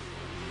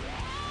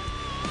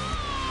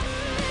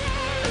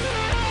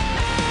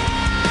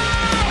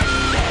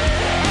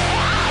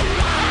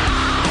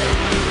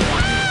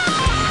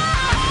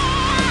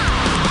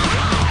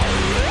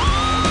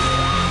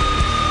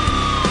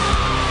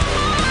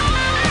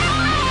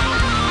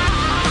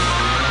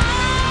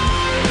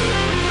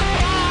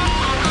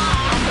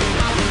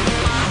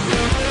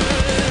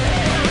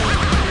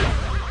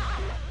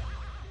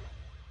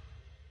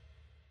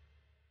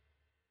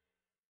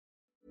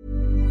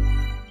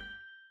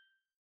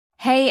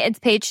 Hey, it's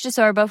Paige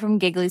DeSorbo from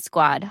Giggly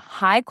Squad.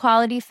 High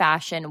quality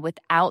fashion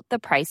without the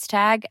price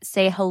tag.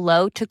 Say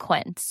hello to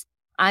Quince.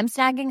 I'm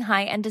snagging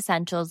high-end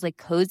essentials like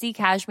cozy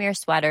cashmere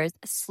sweaters,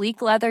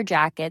 sleek leather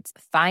jackets,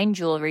 fine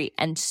jewelry,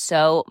 and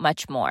so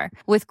much more.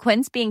 With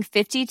Quince being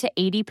 50 to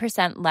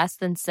 80% less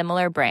than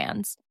similar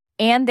brands.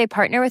 And they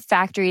partner with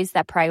factories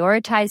that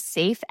prioritize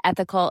safe,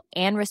 ethical,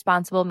 and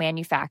responsible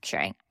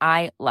manufacturing.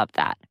 I love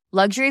that.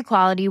 Luxury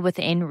quality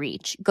within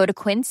reach. Go to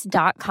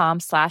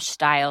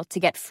quince.com/style to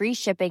get free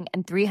shipping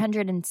and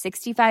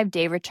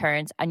 365-day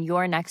returns on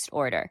your next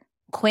order.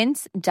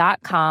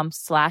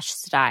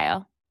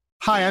 Quince.com/style.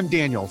 Hi, I'm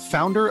Daniel,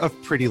 founder of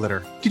Pretty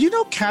Litter. Did you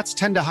know cats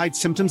tend to hide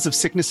symptoms of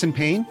sickness and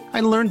pain?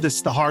 I learned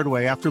this the hard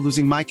way after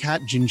losing my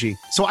cat, Gingy.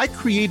 So I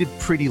created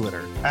Pretty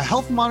Litter, a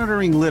health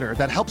monitoring litter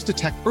that helps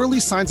detect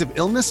early signs of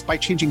illness by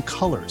changing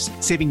colors,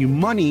 saving you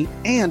money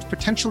and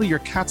potentially your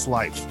cat's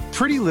life.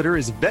 Pretty Litter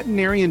is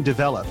veterinarian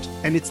developed,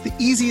 and it's the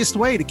easiest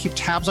way to keep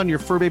tabs on your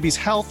fur baby's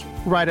health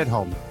right at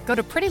home. Go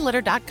to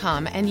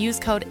prettylitter.com and use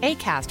code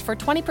ACAST for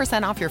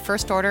 20% off your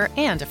first order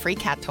and a free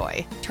cat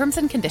toy. Terms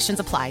and conditions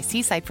apply.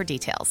 See site for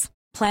details.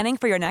 Planning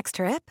for your next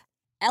trip?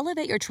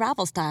 Elevate your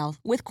travel style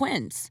with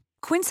Quince.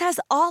 Quince has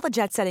all the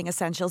jet-setting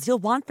essentials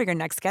you'll want for your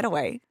next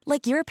getaway,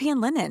 like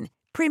European linen,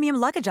 premium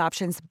luggage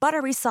options,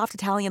 buttery soft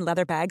Italian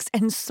leather bags,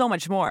 and so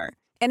much more.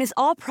 And is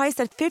all priced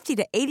at 50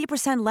 to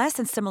 80% less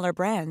than similar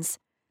brands.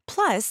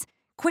 Plus,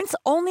 Quince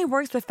only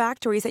works with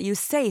factories that use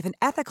safe and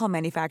ethical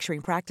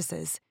manufacturing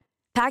practices.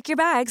 Pack your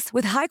bags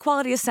with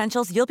high-quality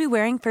essentials you'll be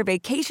wearing for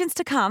vacations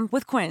to come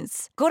with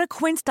Quince. Go to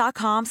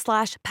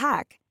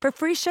quince.com/pack for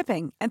free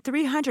shipping and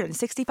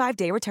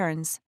 365-day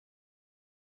returns.